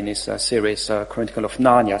battle in his series, Chronicle of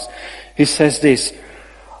Narnia. He says this: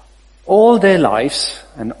 all their lives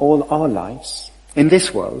and all our lives in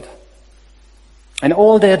this world and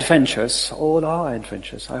all their adventures, all our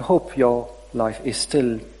adventures, I hope your life is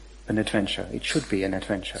still an adventure. It should be an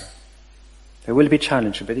adventure. There will be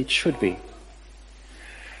challenges, but it should be.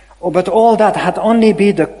 Oh, but all that had only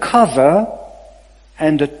been the cover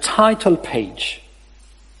and the title page.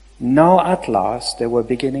 Now at last they were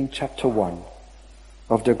beginning chapter 1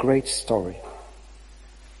 of the great story,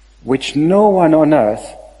 which no one on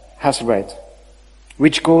earth has read,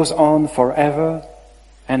 which goes on forever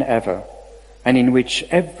and ever, and in which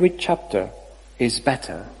every chapter is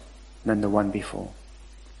better than the one before.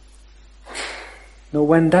 Now,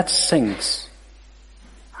 when that sinks,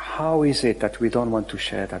 how is it that we don't want to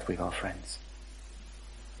share that with our friends?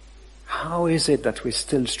 How is it that we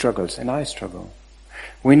still struggle, and I struggle?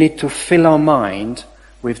 We need to fill our mind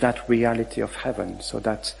with that reality of heaven, so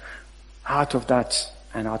that out of that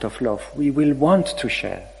and out of love, we will want to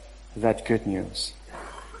share that good news.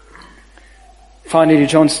 Finally,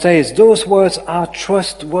 John says, those words are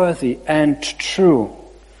trustworthy and true.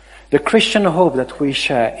 The Christian hope that we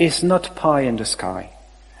share is not pie in the sky.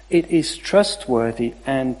 It is trustworthy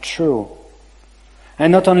and true.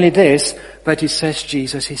 And not only this, but it says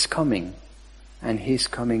Jesus is coming, and he's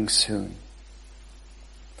coming soon.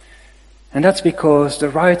 And that's because the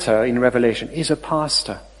writer in Revelation is a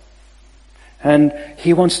pastor. And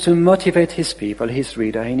he wants to motivate his people, his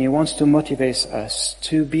reader, and he wants to motivate us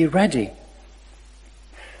to be ready.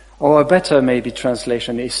 Or a better maybe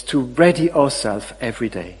translation is to ready ourselves every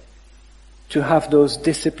day. To have those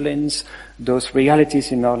disciplines, those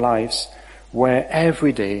realities in our lives where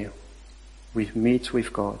every day we meet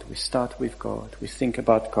with God, we start with God, we think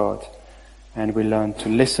about God, and we learn to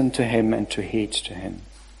listen to him and to heed to him.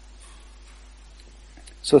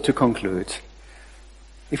 So to conclude,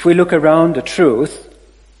 if we look around the truth,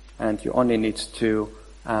 and you only need to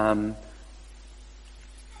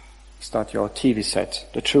start your TV set,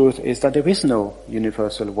 the truth is that there is no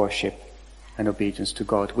universal worship and obedience to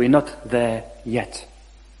God. We're not there yet.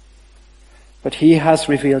 But he has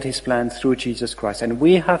revealed his plan through Jesus Christ, and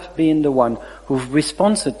we have been the one who've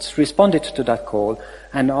responded to that call,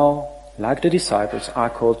 and are, like the disciples, are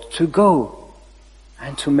called to go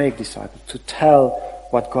and to make disciples, to tell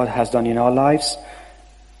what God has done in our lives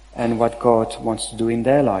and what God wants to do in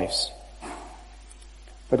their lives.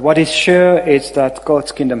 But what is sure is that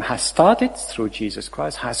God's kingdom has started through Jesus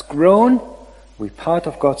Christ, has grown, we're part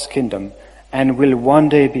of God's kingdom, and will one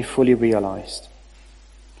day be fully realized.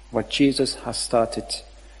 What Jesus has started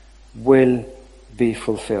will be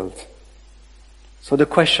fulfilled. So the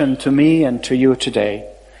question to me and to you today,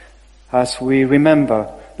 as we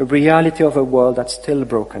remember the reality of a world that's still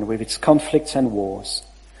broken with its conflicts and wars,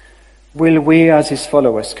 will we as his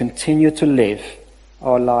followers continue to live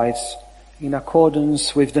our lives in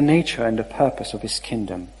accordance with the nature and the purpose of his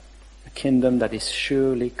kingdom, a kingdom that is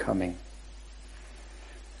surely coming?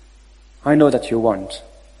 I know that you want.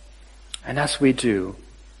 And as we do,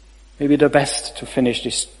 maybe the best to finish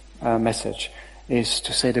this message is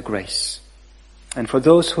to say the grace. And for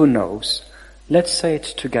those who knows, let's say it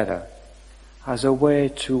together as a way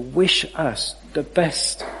to wish us the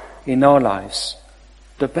best in our lives,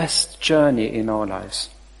 the best journey in our lives.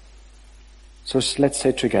 So let's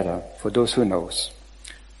say together, for those who knows,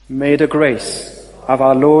 may the grace of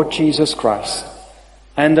our Lord Jesus Christ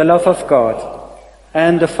and the love of God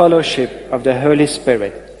and the fellowship of the Holy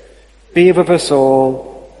Spirit be with us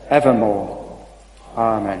all evermore.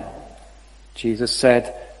 Amen. Jesus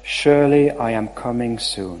said, surely I am coming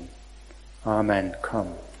soon. Amen.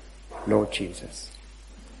 Come, Lord Jesus.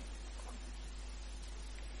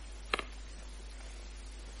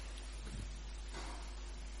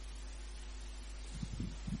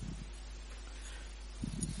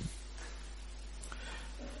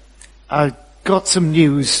 I've got some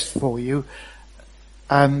news for you.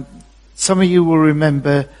 Some of you will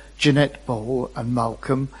remember Jeanette Bowl and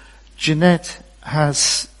Malcolm. Jeanette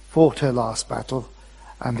has fought her last battle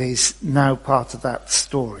and is now part of that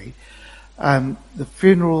story. The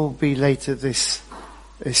funeral will be later this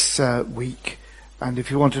week, and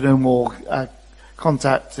if you want to know more,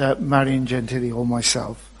 contact Marion Gentili or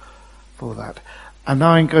myself for that. And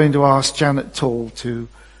now I'm going to ask Janet Tall to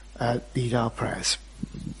lead our prayers.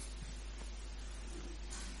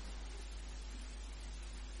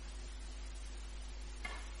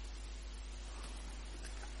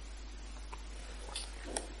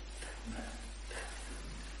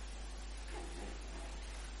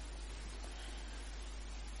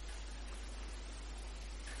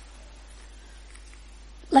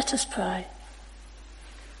 Let us pray.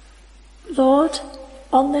 Lord,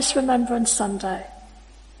 on this Remembrance Sunday,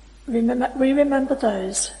 we remember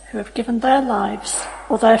those who have given their lives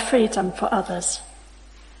or their freedom for others.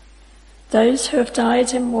 Those who have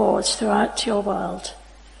died in wars throughout your world.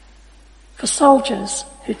 For soldiers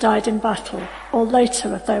who died in battle or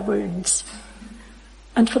later of their wounds.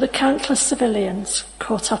 And for the countless civilians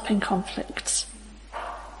caught up in conflicts.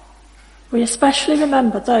 We especially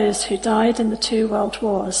remember those who died in the 2 world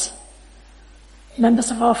wars, members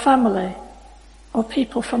of our family, or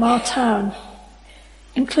people from our town,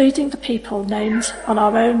 including the people named on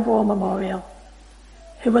our own war memorial,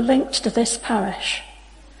 who were linked to this parish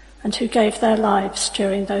and who gave their lives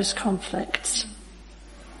during those conflicts.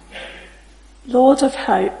 Lord of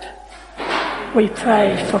hope, we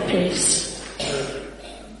pray for peace.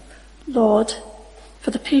 Lord,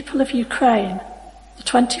 for the people of Ukraine, the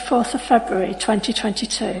 24th of February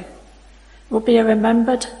 2022 will be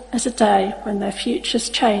remembered as a day when their futures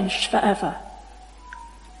changed forever.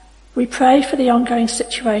 We pray for the ongoing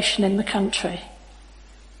situation in the country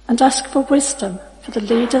and ask for wisdom for the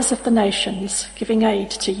leaders of the nations giving aid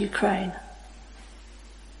to Ukraine.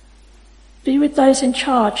 Be with those in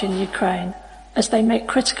charge in Ukraine as they make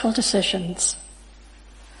critical decisions.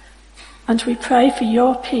 And we pray for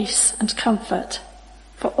your peace and comfort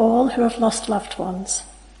for all who have lost loved ones,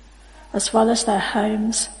 as well as their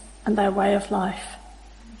homes and their way of life,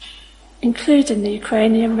 including the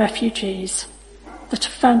Ukrainian refugees that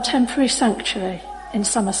have found temporary sanctuary in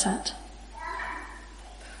Somerset.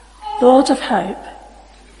 Lord of hope,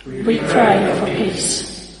 we pray for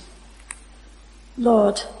peace.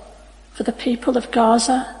 Lord, for the people of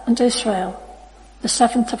Gaza and Israel, the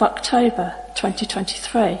 7th of October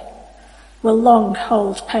 2023 will long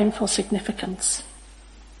hold painful significance.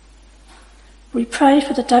 We pray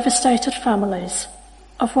for the devastated families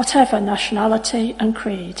of whatever nationality and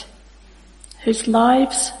creed, whose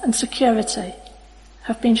lives and security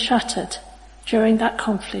have been shattered during that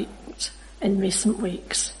conflict in recent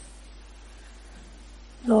weeks.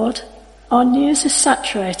 Lord, our news is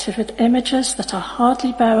saturated with images that are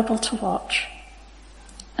hardly bearable to watch,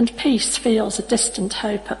 and peace feels a distant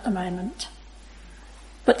hope at the moment.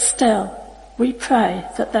 But still, we pray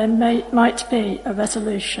that there might be a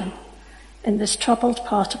resolution in this troubled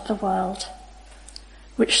part of the world,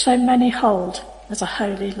 which so many hold as a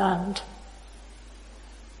holy land.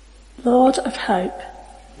 Lord of hope,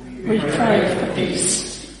 we pray for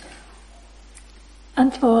peace.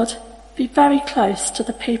 And Lord, be very close to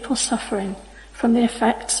the people suffering from the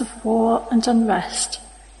effects of war and unrest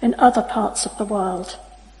in other parts of the world,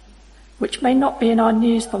 which may not be in our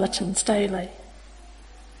news bulletins daily.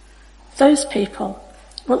 Those people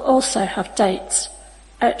will also have dates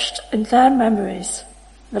etched in their memories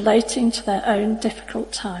relating to their own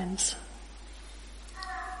difficult times.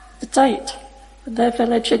 The date when their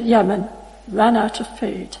village in Yemen ran out of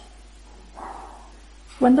food.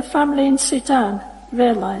 When the family in Sudan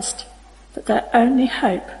realised that their only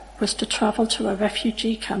hope was to travel to a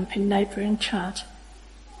refugee camp in neighbouring Chad.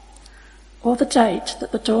 Or the date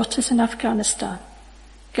that the daughters in Afghanistan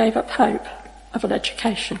gave up hope of an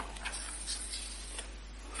education.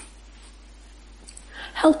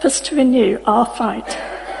 Help us to renew our fight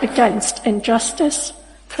against injustice,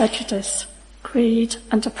 prejudice, greed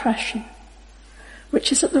and oppression,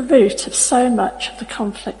 which is at the root of so much of the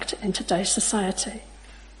conflict in today's society.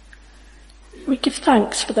 We give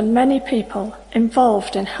thanks for the many people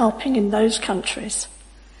involved in helping in those countries,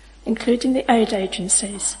 including the aid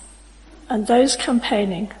agencies and those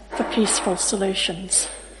campaigning for peaceful solutions.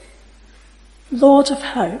 Lord of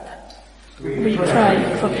hope, we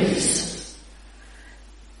pray for peace.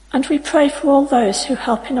 And we pray for all those who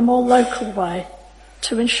help in a more local way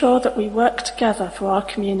to ensure that we work together for our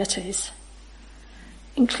communities,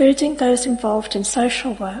 including those involved in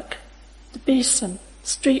social work, the Beeson,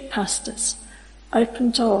 street pastors,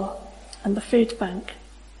 Open Door and the food bank.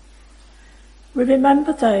 We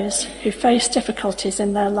remember those who face difficulties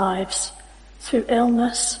in their lives through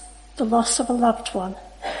illness, the loss of a loved one,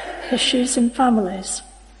 issues in families,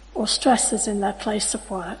 or stresses in their place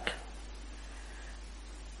of work.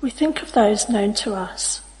 We think of those known to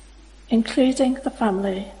us, including the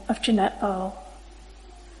family of Jeanette Bowl.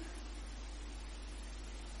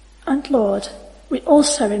 And Lord, we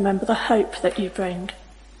also remember the hope that you bring.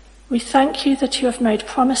 We thank you that you have made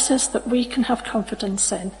promises that we can have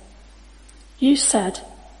confidence in. You said,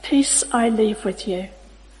 "Peace I leave with you,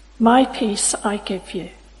 my peace I give you.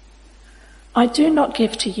 I do not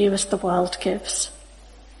give to you as the world gives.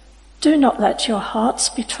 Do not let your hearts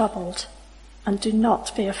be troubled, and do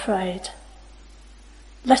not be afraid."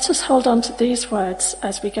 Let us hold on to these words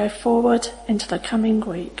as we go forward into the coming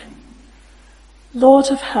week.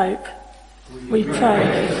 Lord of hope, we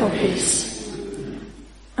pray for peace.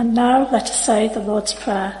 And now let us say the Lord's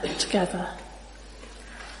Prayer together.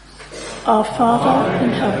 Our Father in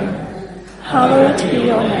heaven, hallowed be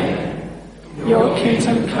your name. Your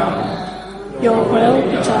kingdom come, your will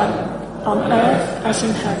be done, on earth as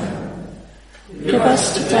in heaven. Give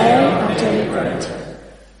us today our daily bread.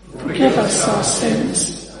 Forgive us our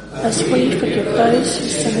sins, as we forgive those who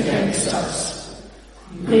sin against us.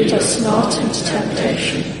 Lead us not into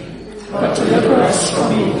temptation, but deliver us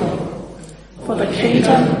from evil. For the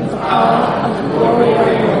kingdom, the power, and the glory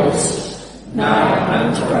are yours, now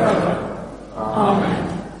and forever.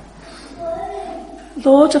 Amen.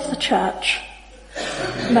 Lord of the Church,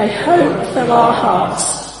 may hope fill our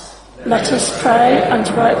hearts. Let us pray and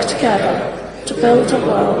work together to build a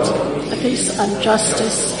world of peace and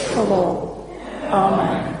justice for all.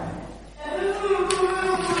 Amen.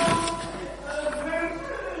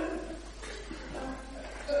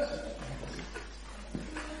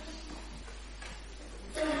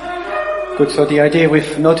 Good, so the idea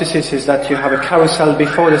with notices is that you have a carousel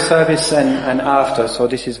before the service and after, so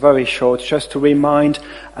this is very short, just to remind,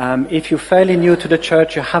 if you're fairly new to the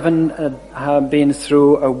church, you haven't been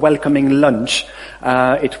through a welcoming lunch,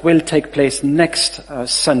 it will take place next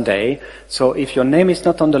Sunday, so if your name is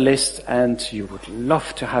not on the list and you would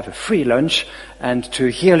love to have a free lunch and to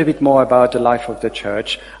hear a little bit more about the life of the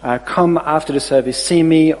church, come after the service, see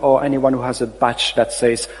me or anyone who has a badge that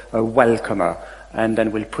says a welcomer. And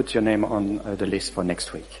then we'll put your name on the list for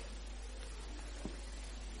next week.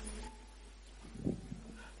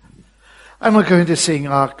 And we're going to sing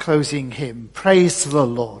our closing hymn, Praise to the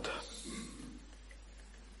Lord.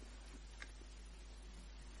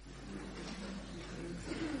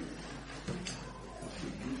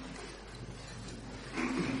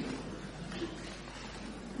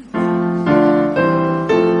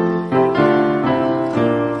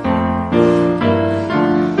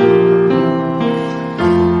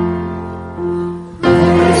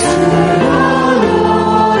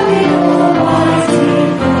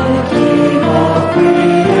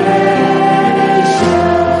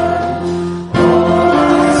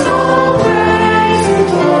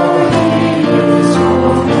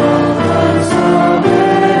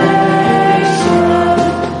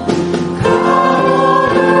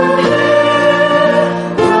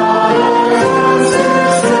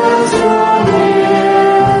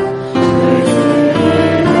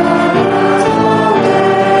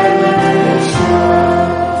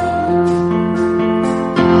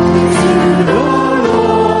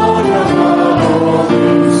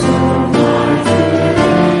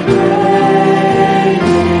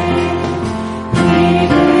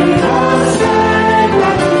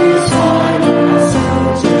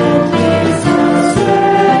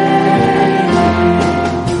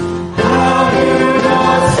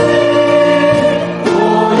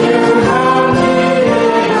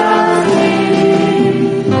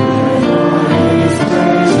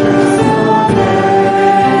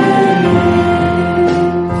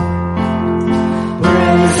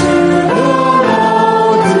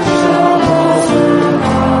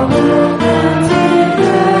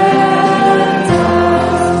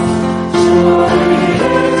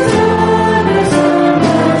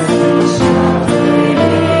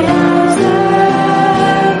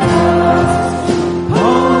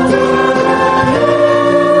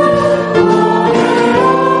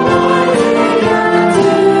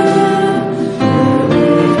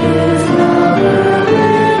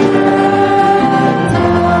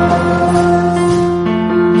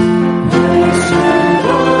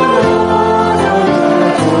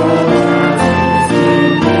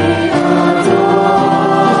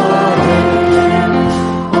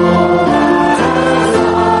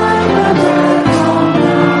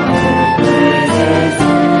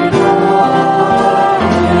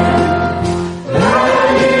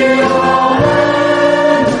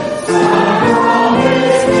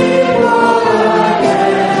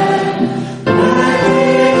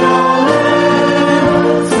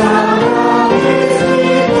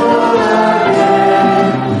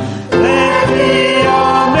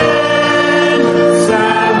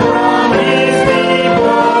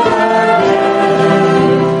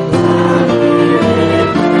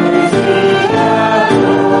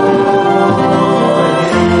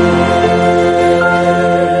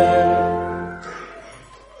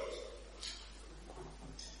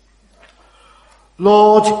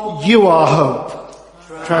 Lord, you are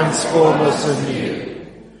hope. Transform us anew.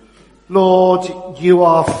 Lord, you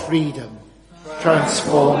are freedom.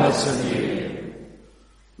 Transform us anew.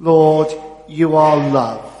 Lord, you are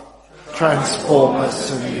love. Transform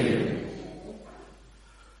us anew.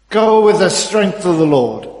 Go with the strength of the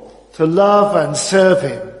Lord to love and serve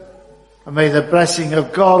him. And may the blessing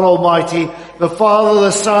of God Almighty, the Father,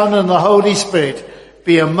 the Son, and the Holy Spirit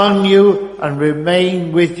be among you and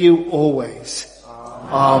remain with you always.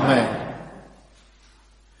 Amen.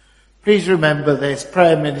 Please remember there's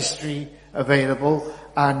prayer ministry available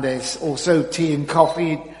and there's also tea and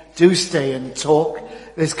coffee. Do stay and talk.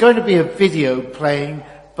 There's going to be a video playing,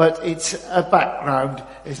 but it's a background.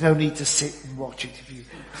 There's no need to sit and watch it.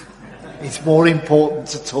 It's more important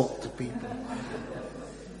to talk to people.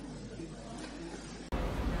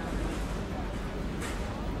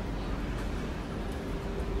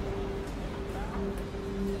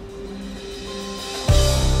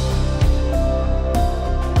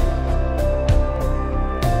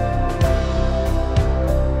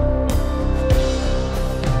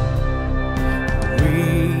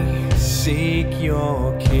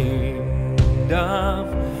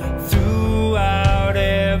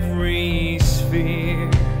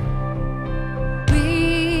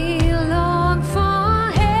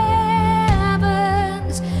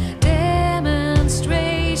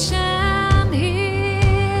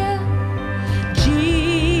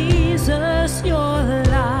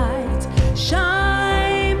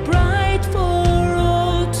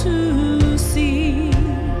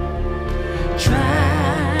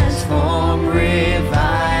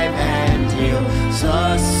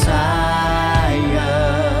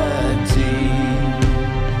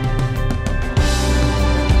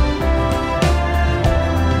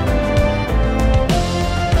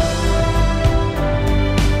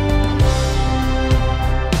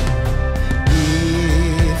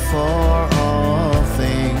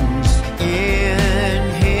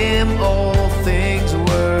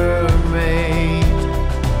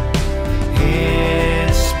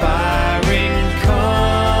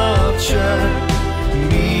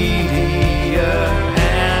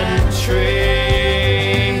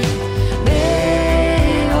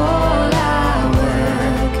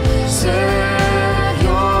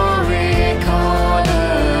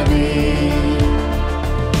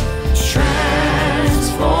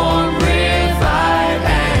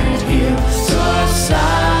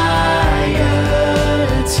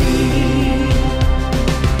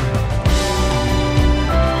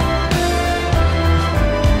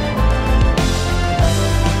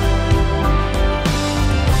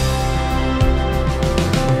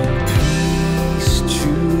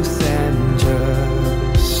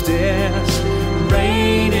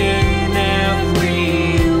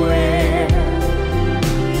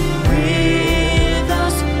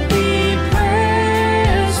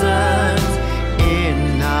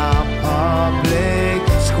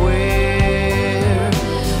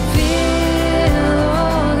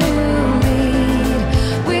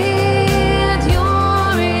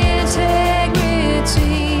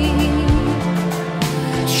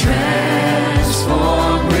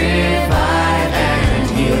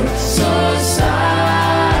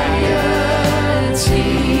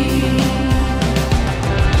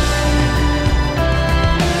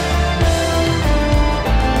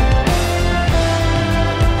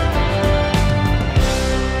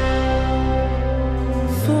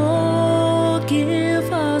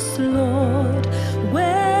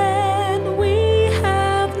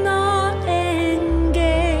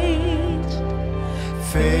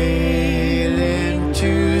 failing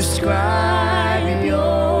to scribe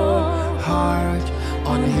your heart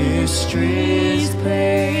on history's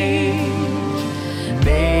page.